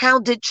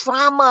compounded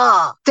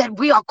trauma that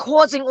we are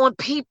causing on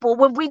people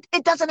when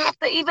it doesn't have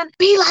to even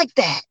be like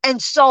that.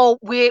 And so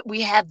we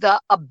have the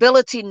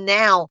ability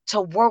now to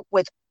work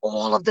with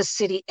all of the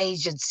city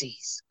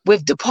agencies,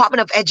 with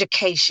Department of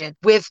Education,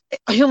 with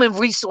Human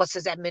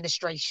Resources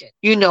Administration,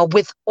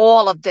 with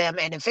all of them.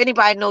 And if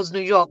anybody knows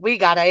New York, we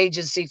got an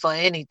agency for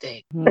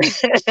anything.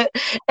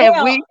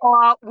 And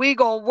we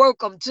gonna work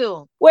them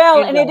too.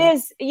 Well, and it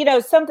is,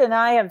 something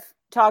I have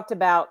talked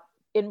about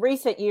in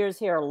recent years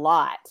here a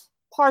lot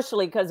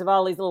partially because of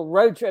all these little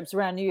road trips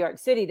around New York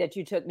City that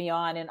you took me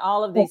on, and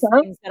all of these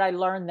things that I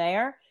learned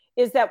there,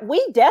 is that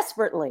we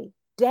desperately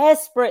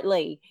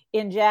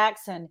in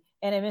Jackson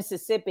and in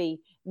Mississippi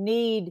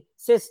need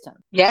system.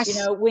 Yes. You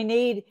know, we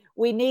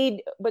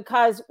need,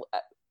 because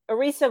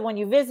Arisa, when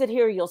you visit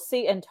here, you'll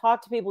see and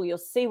talk to people, you'll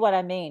see what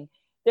I mean.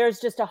 There's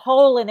just a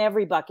hole in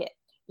every bucket.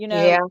 You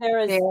know,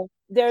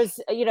 there's,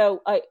 you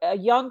know, a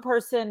young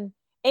person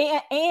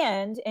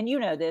and you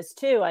know this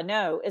too, I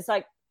know, it's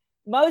like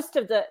most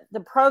of the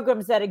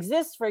programs that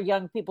exist for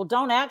young people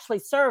don't actually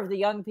serve the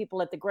young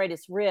people at the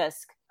greatest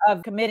risk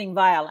of committing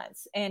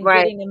violence and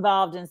getting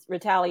involved in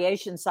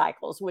retaliation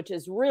cycles, which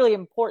is really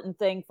important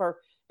thing for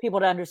people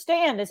to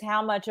understand, is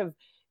how much of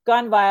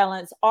gun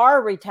violence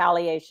are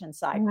retaliation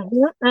cycles.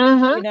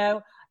 You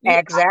know,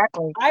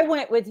 exactly. I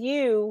went with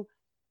you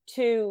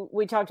to,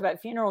 we talked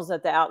about funerals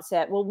at the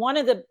outset. Well, one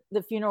of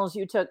the funerals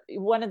you took,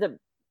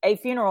 a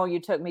funeral you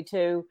took me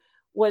to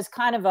was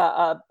kind of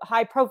a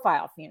high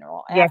profile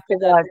funeral. Yes,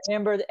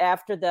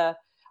 after the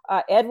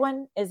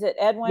Edwin, is it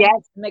Edwin?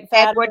 Yes,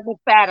 McFadder? Edward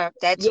McFadder.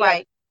 That's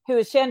right. Who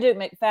is Shanduke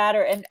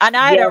McFadder. And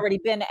I had already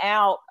been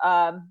out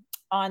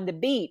on the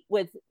beat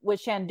with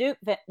Shanduke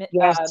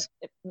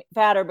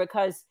McFadder,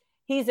 because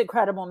he's a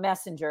credible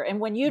messenger. And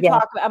when you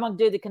talk about, I'm going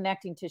to do the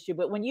connecting tissue,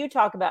 but when you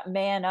talk about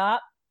man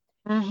up,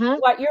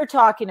 what you're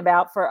talking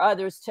about for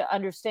others to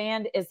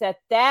understand is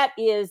that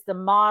is the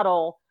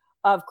model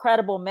of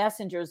credible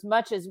messengers,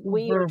 much as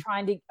we are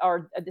trying to,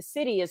 or the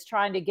city is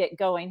trying to get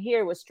going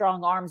here with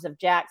Strong Arms of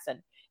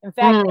Jackson. In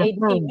fact,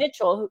 A.P.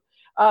 Mitchell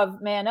of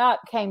Man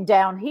Up came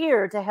down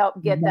here to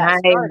help get that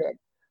started.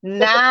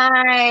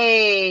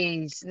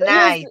 Nice.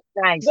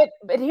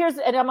 But here's,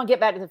 and I'm gonna get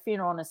back to the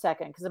funeral in a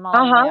second because I'm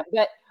on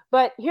that.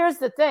 But here's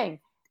the thing.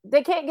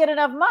 They can't get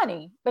enough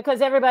money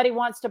because everybody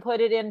wants to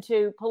put it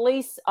into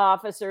police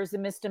officers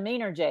and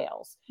misdemeanor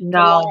jails.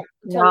 To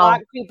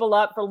lock people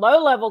up for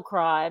low-level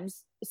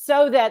crimes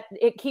so that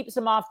it keeps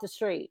them off the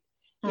street.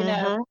 You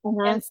know?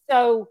 And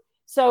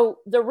so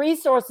the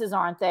resources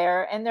aren't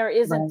there, and there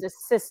isn't a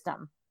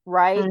system,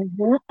 right?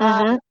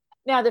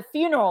 Now the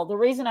funeral, the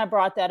reason I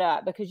brought that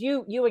up, because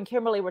you and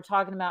Kimberly were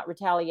talking about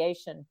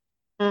retaliation.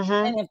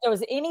 And if there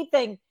was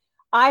anything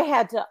I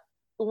had to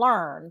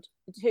learn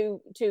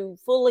to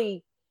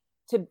fully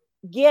to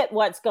get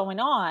what's going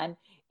on,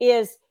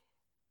 is,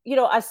 you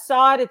know, I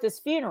saw it at this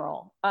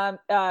funeral.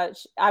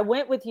 I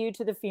went with you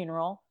to the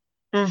funeral.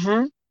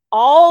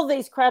 All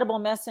these credible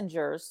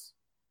messengers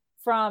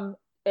from,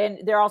 and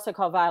they're also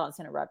called violence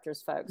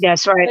interrupters, folks.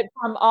 That's right. But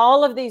from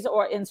all of these,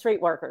 or in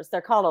street workers, they're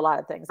called a lot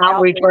of things.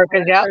 Outreach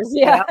workers,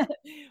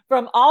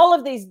 From all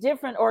of these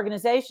different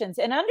organizations.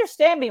 And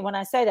understand me when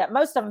I say that,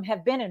 most of them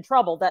have been in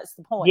trouble. That's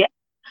the point.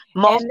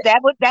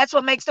 That's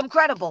what makes them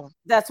credible.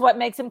 That's what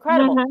makes them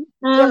credible.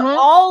 They're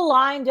all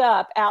lined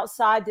up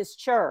outside this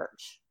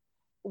church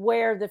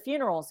where the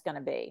funeral is going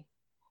to be,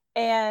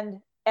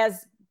 and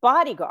as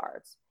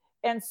bodyguards.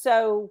 And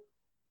so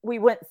we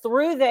went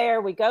through there,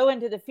 we go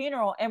into the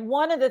funeral. And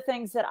one of the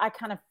things that I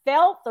kind of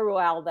felt through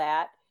all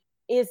that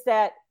is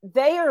that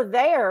they are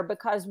there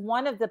because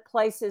one of the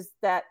places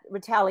that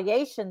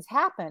retaliations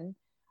happen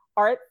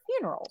are at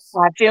funerals.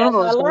 I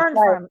learned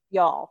from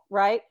y'all,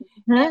 right?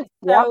 And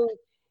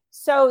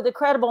so the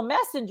credible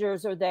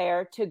messengers are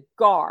there to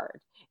guard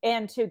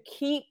and to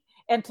keep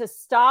and to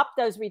stop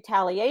those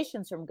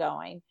retaliations from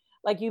going.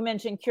 Like you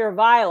mentioned, Cure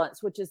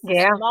Violence, which is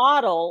this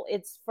model.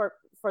 It's for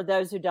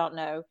those who don't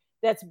know,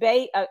 that's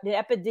the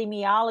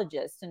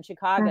epidemiologist in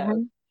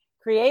Chicago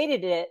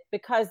created it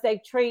because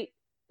they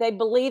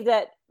believe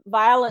that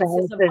violence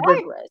is a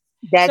virus.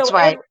 That's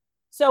right.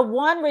 So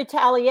one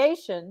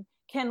retaliation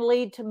can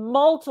lead to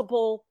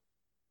multiple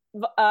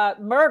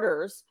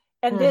murders,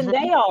 and then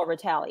they all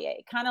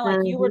retaliate. Kind of like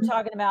you were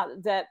talking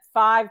about, that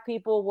 5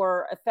 people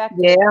were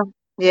affected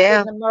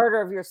in the murder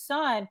of your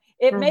son.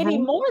 It may be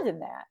more than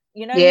that.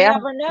 You know, you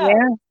never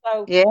know.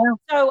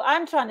 So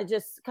I'm trying to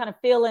just kind of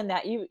fill in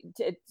that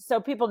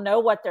so people know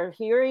what they're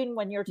hearing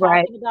when you're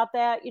talking about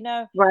that, you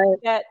know,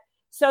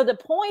 so the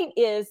point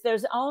is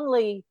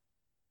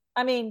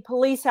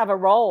police have a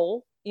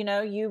role. You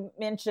know, you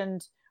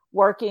mentioned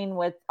working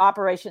with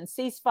Operation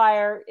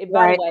Ceasefire.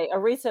 By the way,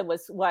 Arisa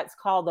was what's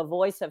called the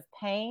voice of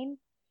pain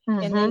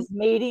in these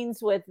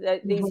meetings with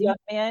these young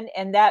men.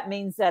 And that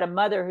means that a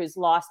mother who's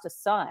lost a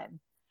son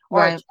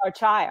or a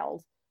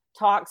child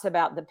talks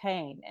about the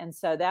pain. And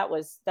so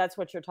that's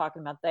what you're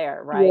talking about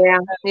there,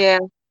 right?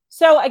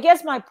 So I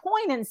guess my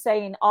point in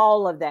saying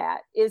all of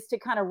that is to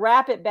kind of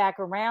wrap it back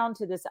around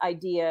to this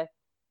idea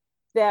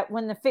that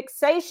when the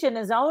fixation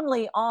is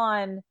only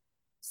on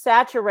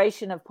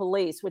saturation of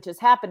police, which is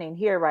happening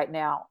here right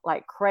now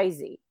like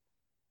crazy,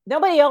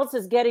 nobody else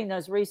is getting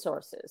those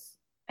resources.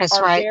 That's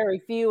right. Very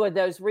few of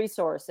those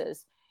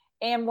resources.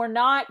 And we're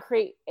not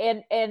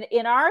and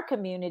in our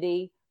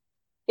community,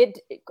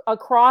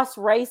 across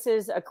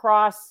races,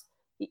 across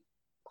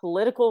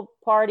political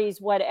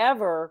parties,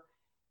 whatever,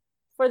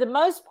 for the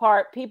most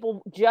part,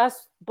 people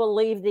just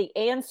believe the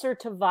answer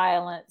to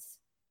violence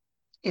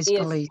is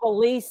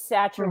police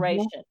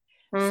saturation.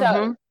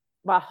 So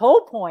my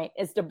whole point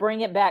is to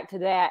bring it back to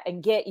that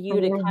and get you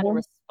to kind of Mm-hmm.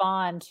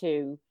 respond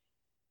to,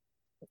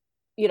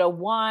 you know,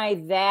 why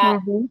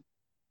that Mm-hmm.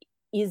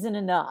 isn't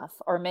enough,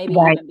 or maybe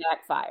Right. even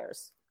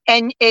backfires.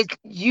 And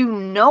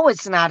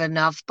it's not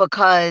enough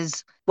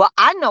because, well,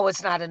 I know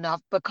it's not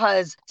enough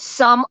because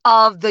some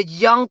of the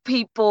young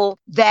people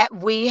that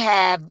we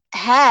have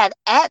had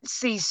at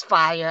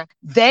Ceasefire,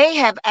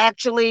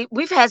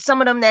 we've had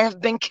some of them that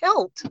have been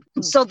killed.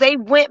 So they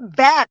went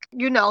back,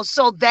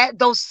 so that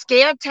those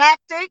scare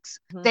tactics,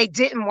 they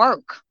didn't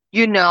work,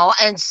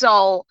 and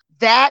so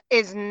that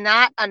is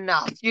not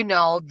enough.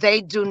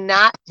 They do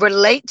not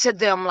relate to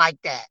them like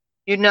that,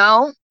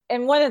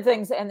 And one of the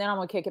things, and then I'm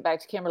going to kick it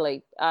back to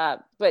Kimberly,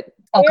 but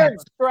Okay. scared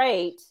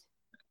straight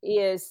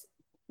is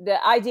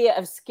the idea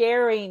of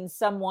scaring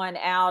someone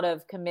out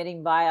of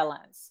committing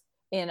violence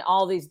in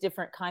all these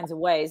different kinds of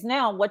ways.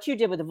 Now, what you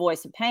did with the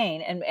Voice of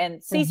Pain,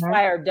 and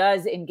Ceasefire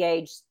does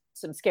engage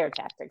some scare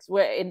tactics.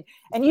 And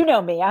you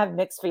know me, I have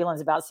mixed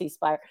feelings about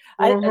Ceasefire.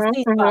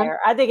 Ceasefire,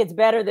 I think it's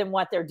better than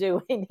what they're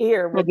doing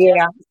here with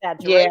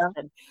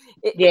saturation.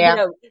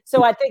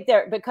 So I think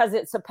because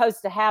it's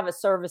supposed to have a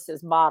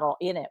services model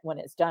in it when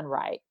it's done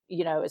right.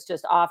 It's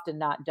just often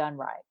not done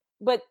right.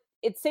 But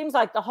it seems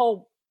like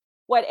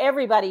what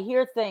everybody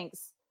here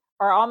thinks,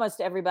 or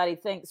almost everybody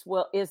thinks,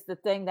 is the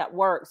thing that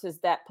works, is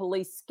that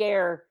police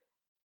scare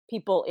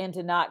people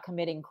into not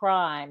committing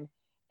crime.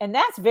 And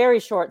that's very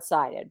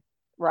short-sighted,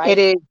 right? It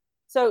is.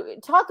 So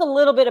talk a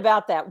little bit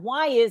about that.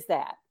 Why is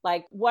that?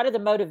 Like, what are the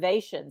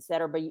motivations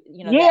that are,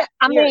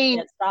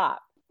 can't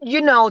stop?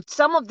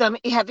 Some of them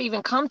have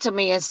even come to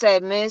me and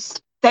said,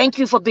 "Miss, thank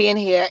you for being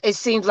here. It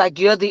seems like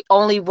you're the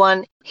only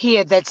one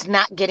here that's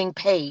not getting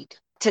paid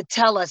to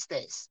tell us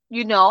this."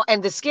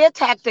 And the scare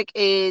tactic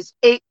is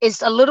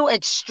a little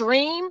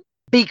extreme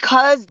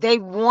because they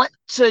want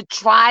to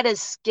try to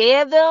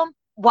scare them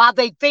while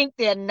they think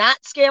they're not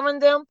scaring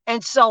them.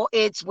 And so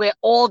we're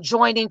all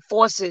joining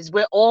forces.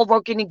 We're all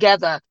working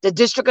together. The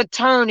district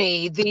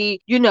attorney,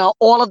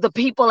 all of the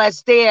people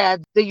that's there,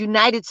 the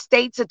United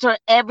States attorney,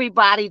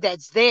 everybody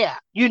that's there,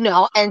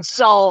 and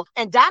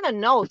Donna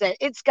knows that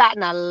it's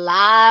gotten a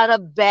lot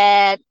of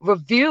bad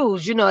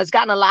reviews, it's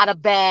gotten a lot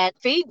of bad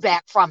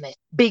feedback from it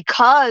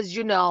because,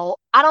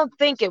 I don't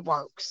think it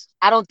works.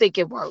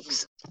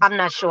 I'm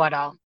not sure at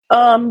all.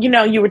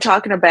 You were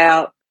talking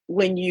about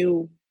when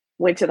you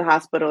went to the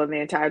hospital and the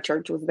entire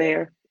church was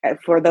there.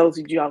 For those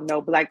of you who don't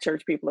know, Black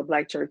church people are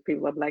Black church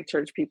people are Black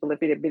church people.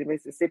 If it had been in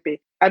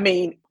Mississippi, I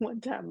mean,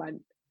 one time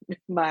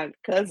my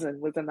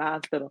cousin was in the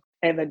hospital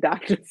and the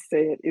doctor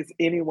said, "Is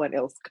anyone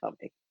else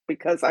coming?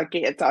 Because I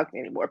can't talk to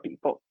any more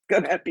people. It's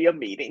gonna have to be a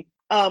meeting."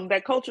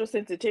 That cultural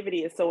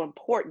sensitivity is so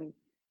important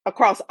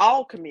across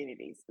all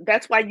communities.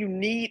 That's why you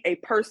need a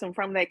person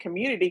from that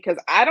community, because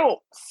I don't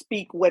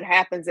speak what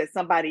happens at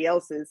somebody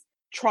else's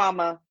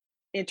trauma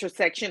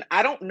intersection.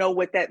 I don't know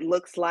what that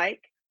looks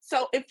like.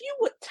 So if you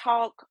would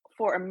talk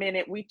for a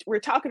minute, we're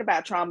talking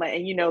about trauma,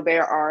 and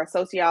there are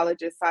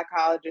sociologists,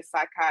 psychologists,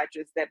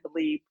 psychiatrists that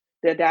believe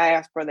the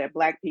diaspora, that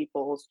Black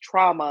people's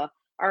trauma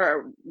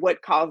are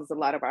what causes a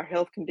lot of our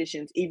health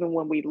conditions, even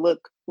when we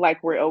look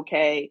like we're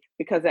okay,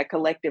 because that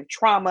collective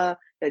trauma,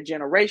 that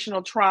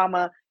generational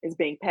trauma is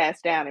being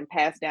passed down and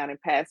passed down and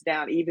passed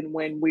down, even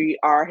when we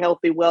are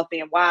healthy,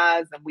 wealthy, and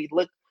wise, and we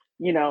look,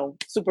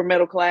 super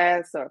middle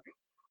class.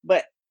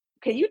 But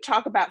can you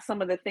talk about some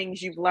of the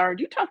things you've learned?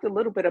 You talked a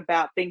little bit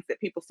about things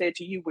that people said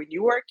to you when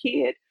you were a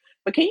kid,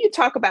 but can you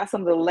talk about some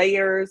of the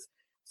layers,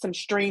 some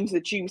streams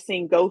that you've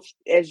seen go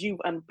as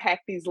you've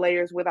unpacked these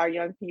layers with our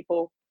young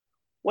people?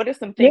 What are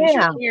some things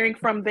you're hearing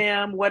from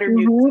them? What are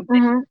some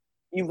things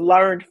you've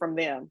learned from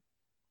them?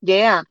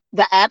 Yeah,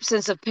 the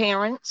absence of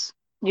parents,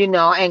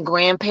 and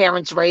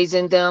grandparents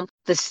raising them,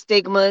 the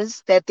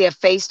stigmas that they're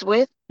faced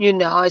with,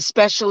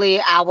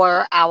 especially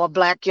our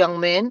Black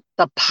young men,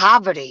 the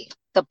poverty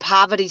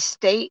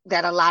state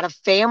that a lot of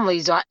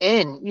families are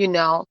in,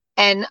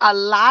 and a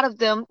lot of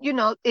them,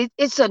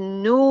 it's a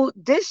new,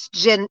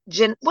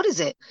 what is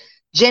it?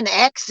 Gen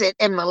X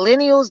and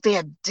millennials,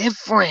 they're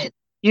different,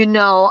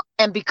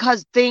 and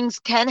because things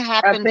can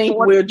happen. I think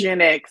we're Gen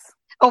X.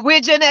 Oh,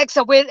 we're Gen X,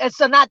 so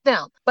not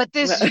them. But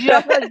this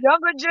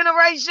younger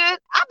generation,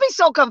 I'd be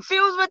so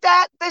confused with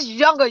that. This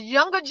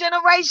younger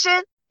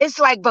generation, it's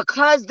like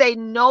because they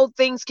know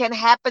things can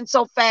happen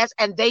so fast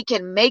and they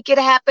can make it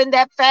happen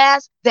that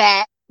fast,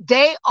 that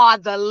they are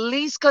the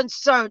least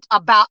concerned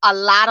about a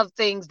lot of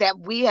things that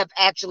we have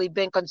actually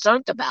been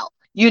concerned about,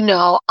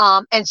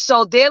 and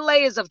so their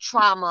layers of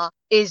trauma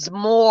is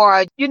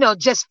more,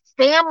 just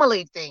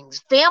family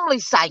things, family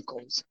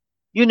cycles.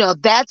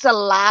 That's a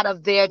lot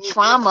of their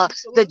trauma,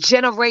 the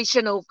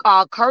generational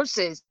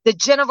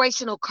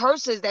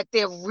curses that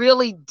they're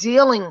really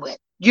dealing with,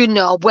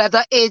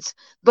 whether it's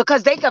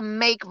because they can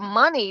make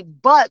money.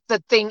 But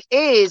the thing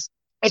is,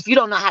 if you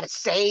don't know how to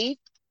save,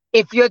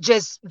 if you're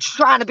just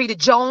trying to be the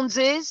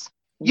Joneses,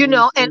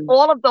 and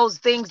all of those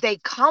things, they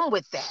come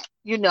with that,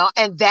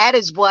 and that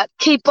is what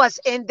keep us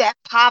in that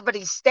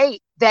poverty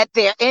state that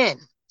they're in.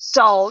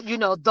 So,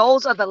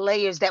 those are the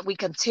layers that we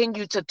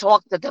continue to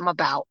talk to them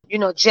about,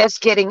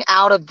 just getting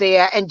out of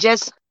there and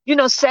just,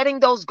 setting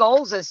those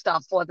goals and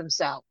stuff for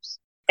themselves.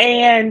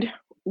 And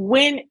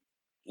when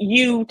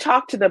you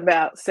talk to them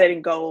about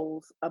setting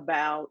goals,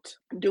 about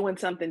doing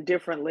something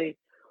differently,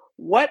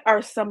 what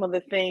are some of the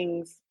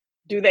things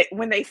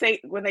when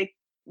they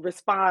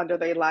respond, are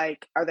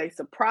they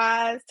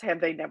surprised?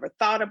 Have they never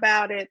thought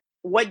about it?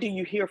 What do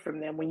you hear from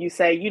them when you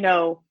say,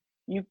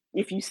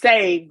 if you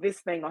save, this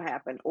thing will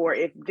happen, or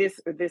if this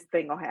or this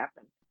thing will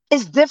happen?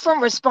 It's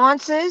different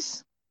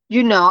responses,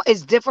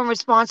 it's different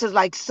responses.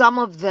 Like some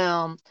of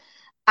them,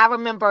 I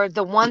remember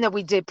the one that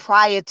we did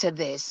prior to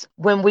this,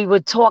 when we were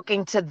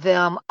talking to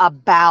them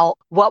about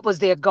what was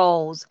their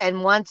goals.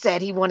 And one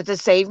said he wanted to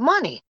save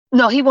money.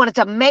 No, he wanted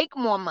to make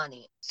more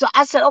money. So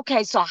I said,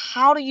 okay, so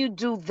how do you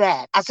do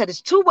that? I said,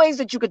 there's two ways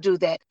that you could do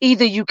that.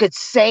 Either you could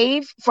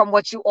save from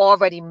what you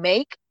already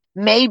make.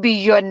 Maybe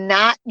you're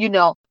not,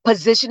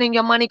 positioning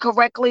your money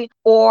correctly,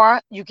 or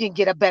you can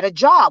get a better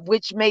job,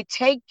 which may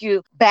take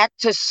you back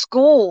to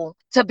school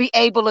to be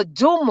able to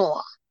do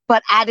more.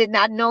 But I did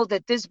not know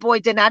that this boy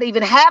did not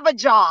even have a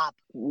job.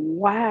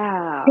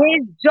 Wow.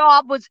 His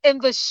job was in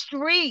the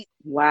street.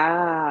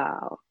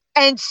 Wow.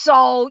 And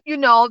so,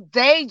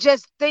 they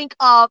just think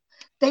of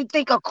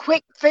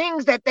quick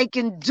things that they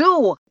can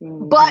do.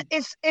 Mm-hmm. But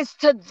it's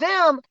to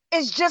them,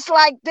 it's just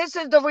like, this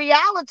is the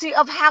reality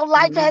of how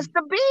life has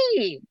to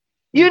be.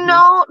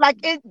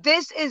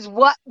 This is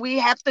what we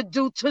have to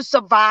do to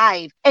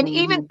survive. And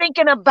even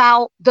thinking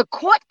about the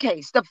court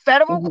case, the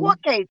federal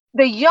court case,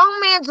 the young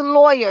man's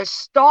lawyer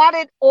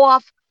started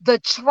off the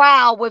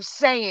trial with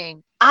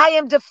saying, I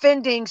am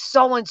defending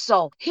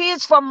so-and-so. He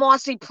is from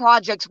Marcy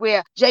Projects,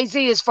 where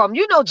Jay-Z is from.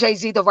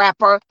 Jay-Z, the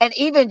rapper. And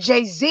even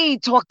Jay-Z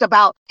talked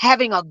about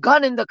having a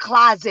gun in the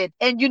closet.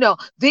 And,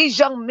 these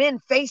young men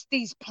face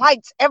these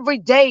plights every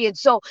day. And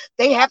so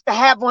they have to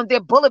have on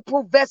their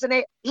bulletproof vests. And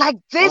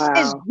this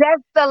is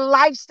just the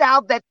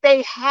lifestyle that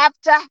they have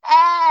to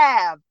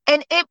have.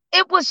 And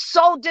it was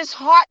so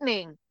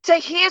disheartening to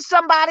hear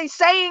somebody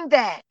saying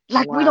that.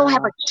 We don't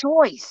have a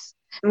choice.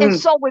 And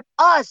so with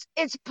us,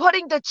 it's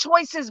putting the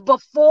choices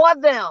before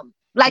them.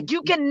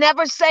 You can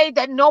never say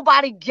that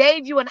nobody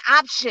gave you an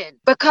option,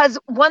 because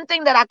one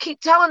thing that I keep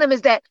telling them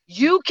is that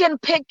you can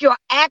pick your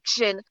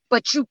action,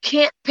 but you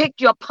can't pick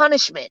your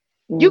punishment.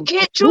 You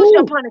can't choose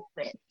your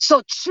punishment.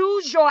 So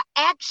choose your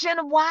action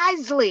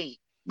wisely,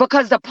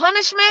 because the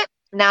punishment,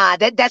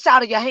 that's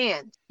out of your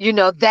hands.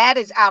 That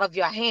is out of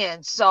your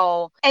hands.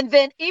 So, and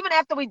then even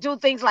after we do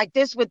things like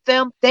this with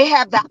them, they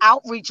have the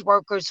outreach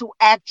workers who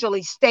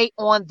actually stay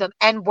on them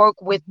and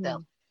work with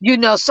them.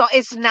 So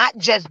it's not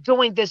just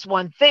doing this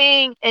one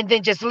thing and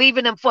then just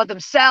leaving them for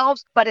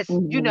themselves, but it's,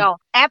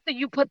 after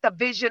you put the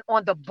vision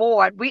on the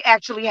board, we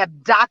actually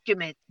have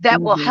documents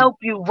that will help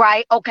you,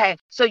 right? Okay,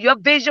 so your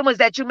vision was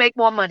that you make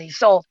more money.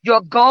 So your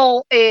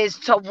goal is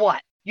to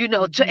what?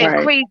 To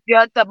increase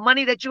the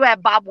money that you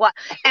have, Bob, what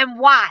and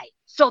why?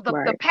 So the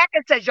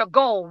packet says your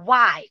goal,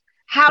 why?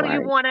 How do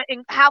you want to,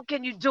 and how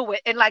can you do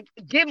it? And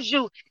gives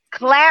you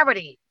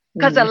clarity.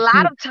 Because a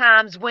lot of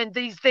times when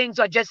these things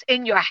are just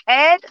in your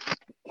head,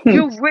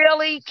 you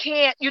really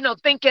can't,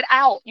 think it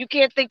out. You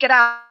can't think it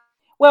out.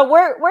 Well,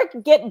 we're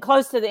getting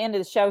close to the end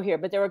of the show here,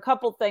 but there were a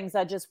couple things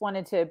I just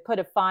wanted to put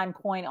a fine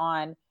point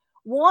on.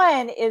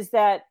 One is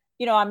that,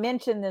 I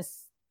mentioned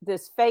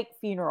this fake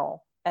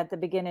funeral at the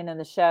beginning of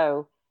the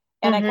show.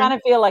 And I kind of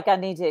feel like I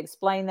need to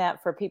explain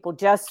that for people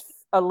just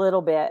a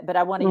little bit, but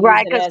I want to use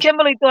it because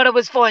Kimberly thought it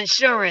was for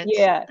insurance.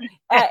 Yeah.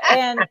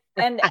 And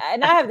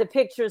I have the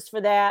pictures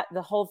for that,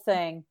 the whole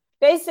thing.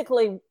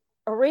 Basically,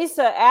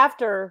 Arisa,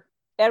 after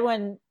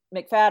Edwin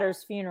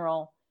McFadder's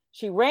funeral,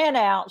 she ran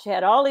out. She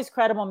had all these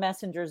credible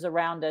messengers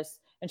around us.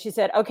 And she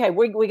said, okay,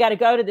 we got to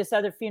go to this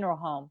other funeral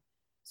home.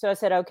 So I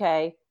said,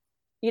 okay.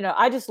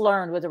 I just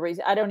learned with Arisa,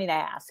 I don't need to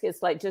ask.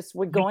 It's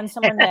we're going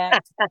somewhere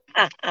next.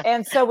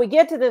 And so we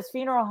get to this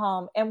funeral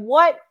home, and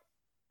what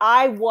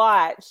I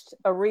watched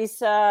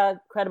Arisa,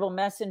 credible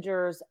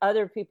messengers,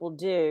 other people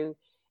do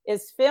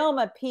is film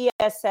a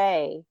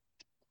PSA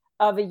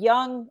of a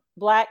young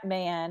Black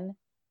man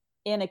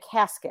in a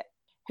casket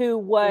who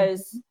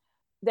was,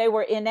 they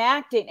were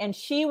enacting, and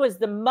she was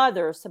the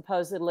mother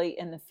supposedly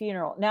in the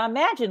funeral. Now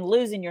imagine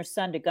losing your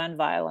son to gun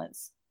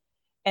violence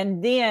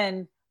and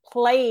then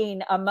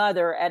playing a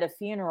mother at a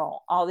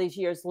funeral all these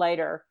years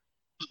later.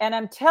 And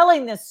I'm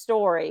telling this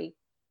story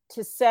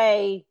to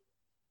say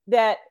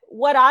that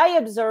what I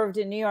observed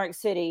in New York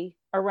City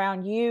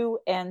around you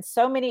and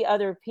so many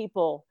other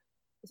people,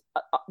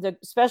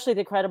 especially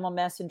the credible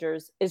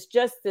messengers, is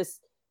just this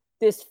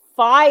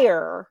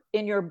fire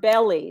in your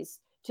bellies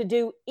to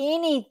do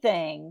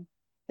anything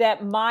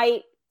that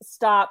might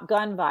stop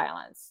gun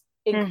violence,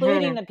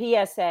 including the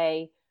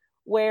PSA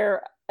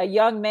where a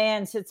young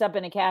man sits up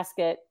in a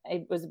casket.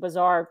 It was a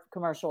bizarre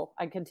commercial,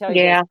 I can tell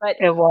you. Yeah, but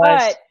it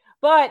was.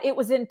 But it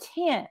was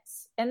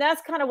intense. And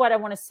that's kind of what I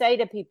want to say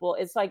to people.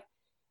 It's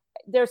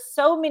there's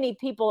so many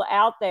people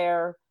out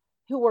there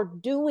who are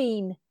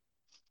doing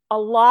a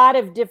lot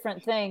of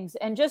different things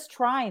and just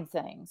trying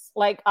things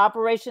like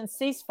Operation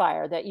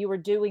Ceasefire, that you were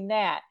doing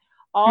that.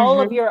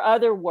 All of your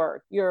other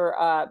work,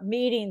 your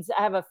meetings.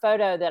 I have a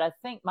photo that I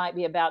think might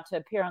be about to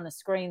appear on the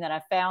screen that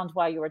I found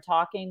while you were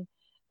talking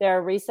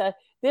there, Risa.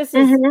 This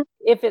is,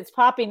 if it's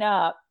popping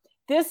up,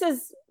 this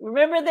is,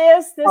 remember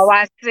this? Oh,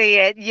 I see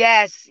it.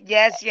 Yes.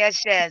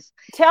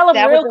 Tell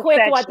them real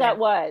quick what that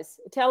was.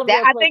 Tell them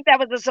real quick. I think that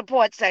was a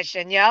support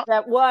session. Yep.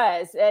 That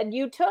was. And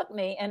you took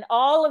me, and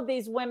all of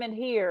these women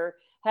here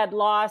had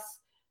lost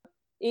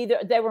either,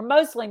 they were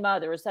mostly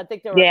mothers. I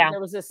think there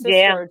was a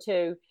sister or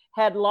two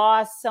had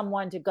lost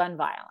someone to gun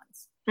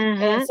violence.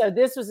 And so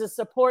this was a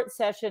support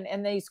session,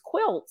 and these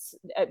quilts,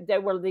 there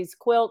were these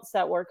quilts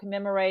that were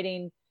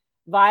commemorating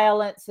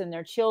violence and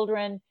their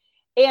children.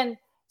 And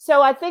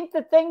so I think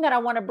the thing that I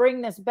want to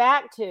bring this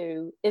back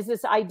to is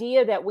this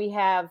idea that we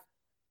have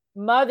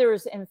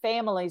mothers and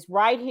families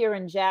right here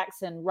in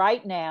Jackson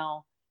right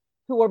now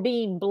who are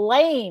being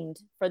blamed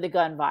for the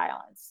gun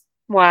violence.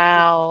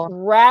 Wow.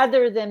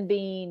 Rather than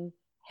being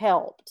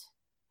helped.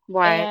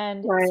 Right.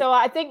 And so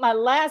I think my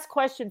last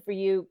question for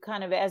you,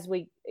 kind of as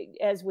we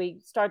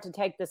start to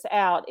take this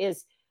out,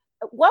 is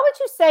what would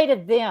you say to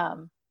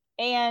them?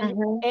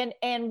 And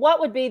and what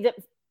would be the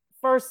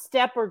first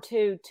step or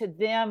two to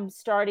them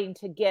starting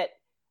to get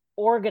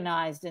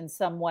organized in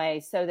some way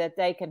so that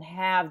they can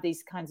have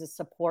these kinds of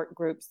support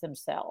groups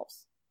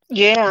themselves?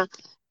 Yeah.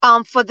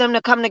 For them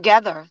to come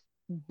together,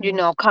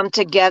 come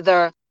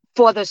together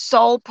for the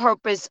sole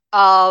purpose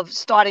of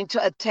starting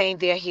to attain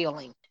their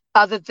healing.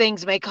 Other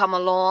things may come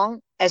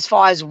along as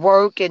far as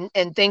work and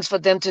things for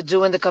them to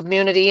do in the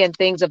community and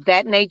things of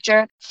that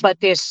nature, but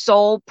their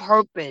sole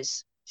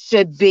purpose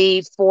should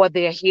be for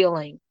their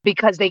healing,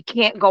 because they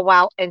can't go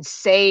out and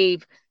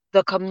save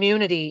the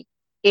community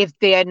if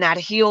they're not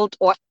healed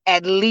or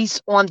at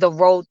least on the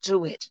road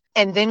to it.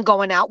 And then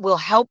going out will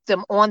help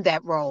them on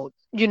that road.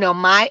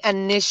 My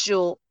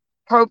initial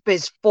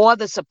purpose for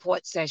the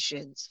support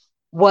sessions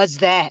was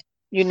that,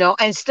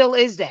 and still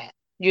is that,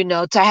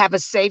 to have a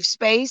safe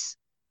space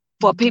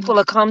for people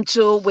to come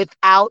to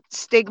without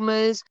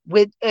stigmas,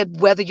 with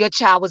whether your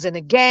child was in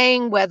a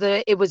gang,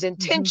 whether it was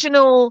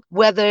intentional,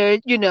 whether,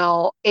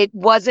 it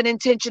wasn't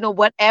intentional,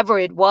 whatever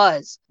it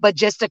was, but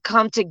just to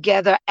come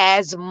together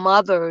as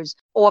mothers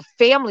or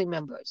family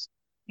members,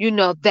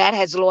 that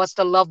has lost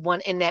a loved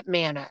one in that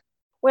manner.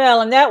 Well,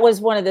 and that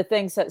was one of the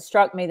things that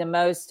struck me the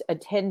most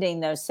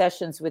attending those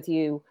sessions with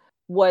you,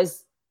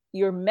 was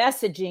your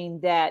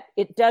messaging that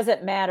it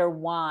doesn't matter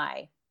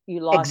why you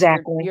lost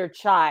your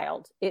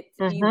child.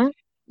 You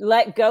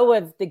let go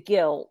of the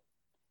guilt,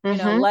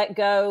 let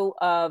go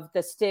of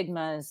the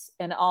stigmas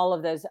and all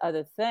of those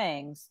other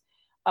things,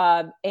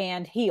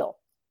 and heal.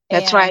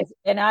 That's right.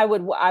 And I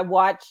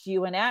watched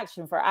you in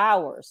action for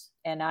hours,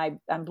 and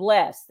I'm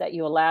blessed that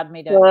you allowed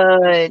me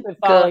to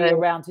follow you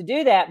around to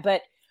do that.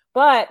 But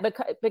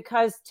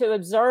because to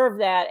observe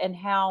that and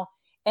how,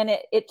 and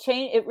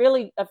it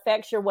really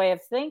affects your way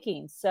of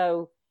thinking.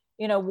 So,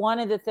 one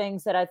of the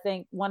things that I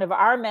think, one of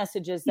our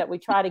messages that we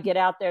try to get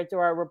out there through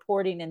our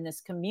reporting in this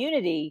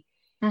community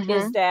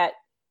is that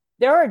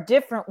there are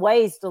different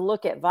ways to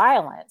look at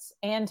violence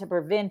and to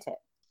prevent it,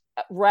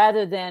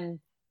 rather than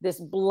this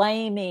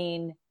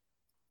blaming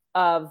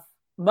of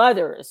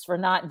mothers for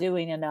not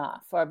doing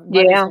enough, or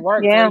mothers who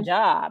work 3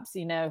 jobs,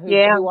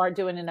 who aren't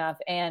doing enough,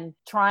 and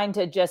trying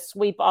to just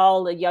sweep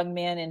all the young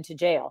men into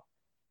jail.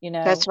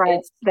 That's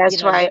right.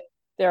 That's right.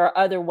 There are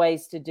other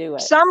ways to do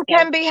it. Some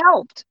can be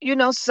helped,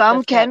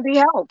 some can be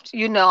helped,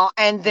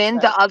 and then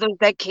the others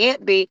that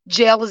can't be,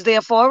 jail is there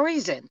for a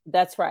reason.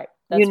 That's right.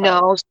 So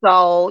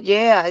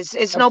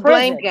it's no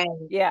blame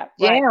game. Yeah.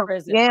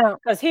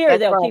 Because here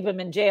they'll keep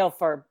them in jail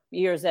for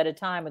years at a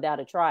time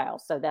without a trial.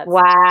 So that's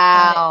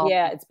wow.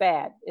 It's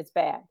bad. It's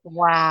bad.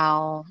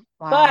 Wow.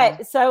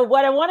 But so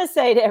what I want to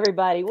say to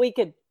everybody, we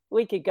could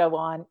go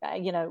on.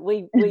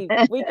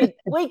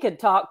 We could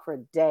talk for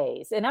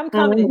days. And I'm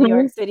coming to New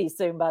York City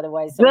soon, by the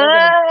way. So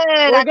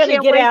we're gonna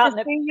get out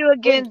and see you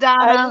again,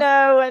 Donna.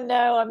 I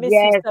know. I miss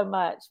you so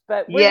much.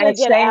 But we're gonna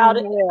get out.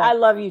 I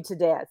love you to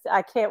death.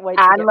 I can't wait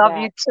to get love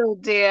back. You too,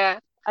 dear.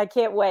 I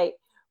can't wait.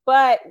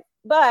 But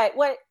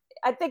what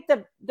I think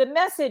the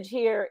message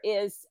here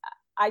is,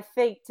 I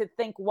think, to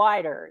think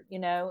wider,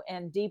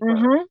 and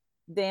deeper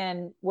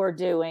than we're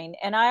doing.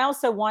 And I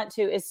also want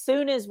to, as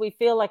soon as we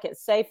feel like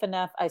it's safe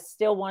enough, I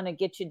still want to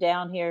get you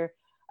down here.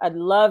 I'd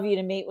love you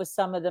to meet with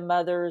some of the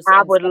mothers.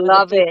 I would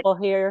love the people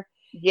here.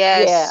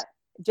 Yes. Yeah.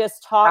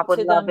 Just talk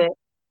to them. It.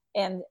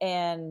 And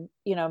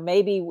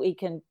maybe we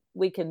can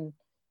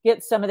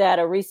get some of that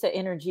Arisa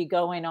energy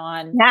going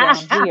on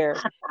down here,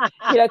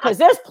 because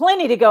there's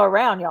plenty to go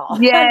around,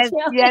 y'all. Yes,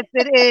 yes,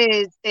 it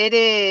is. It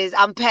is.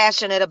 I'm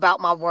passionate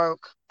about my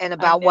work and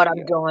about what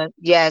I'm doing.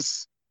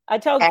 Yes. I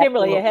told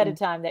Kimberly ahead of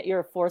time that you're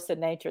a force of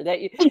nature. That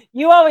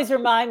you always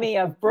remind me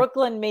of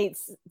Brooklyn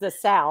meets the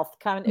South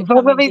coming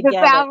together. The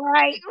South,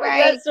 right?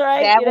 That's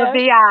right. That would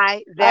be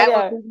I.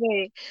 That would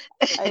be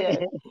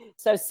me.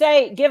 So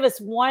give us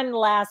one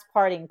last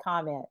parting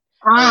comment.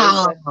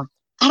 I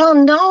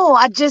don't know.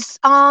 I just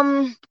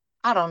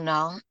I don't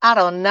know. I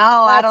don't know.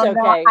 I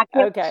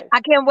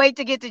can't wait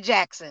to get to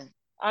Jackson.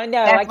 I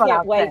know. I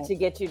can't wait to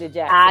get you to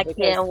Jackson. I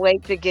can't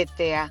wait to get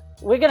there.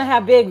 We're going to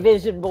have big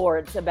vision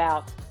boards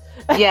about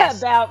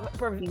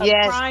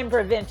crime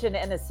prevention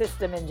and a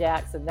system in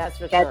Jackson. That's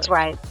for sure.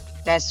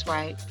 That's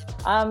right.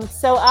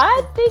 So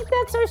I think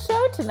that's our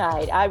show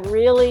tonight. I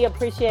really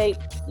appreciate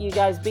you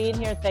guys being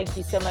here. Thank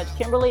you so much.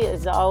 Kimberly,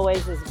 as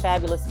always, is a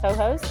fabulous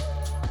co-host.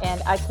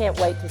 And I can't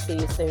wait to see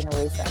you soon,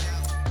 Arisa.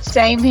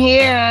 Same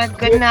here.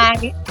 Good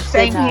night.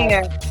 Same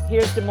here.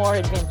 Here's to more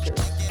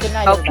adventures. Good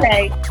night,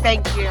 okay, everybody.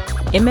 Thank you.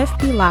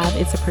 MFP Live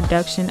is a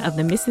production of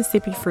the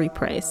Mississippi Free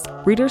Press,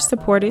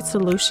 reader-supported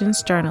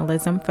solutions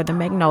journalism for the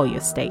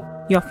Magnolia State.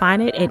 You'll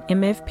find it at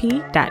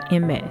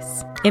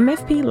mfp.ms.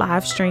 MFP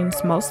live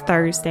streams most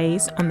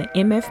Thursdays on the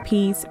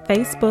MFP's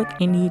Facebook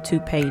and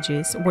YouTube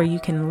pages, where you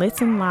can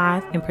listen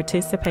live and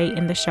participate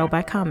in the show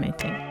by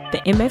commenting. The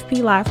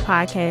MFP Live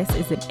podcast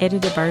is an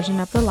edited version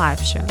of the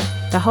live show.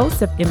 The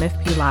hosts of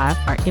MFP Live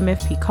are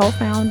MFP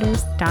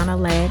co-founders Donna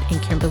Ladd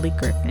and Kimberly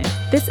Griffin.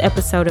 This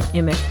episode of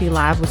MFP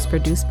Live was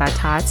produced by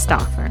Todd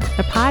Stauffer.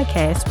 The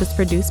podcast was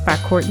produced by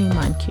Courtney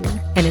Moncure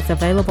and is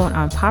available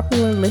on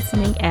popular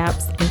listening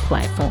apps and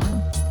platforms.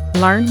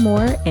 Learn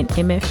more at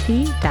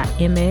mfp.ms/live.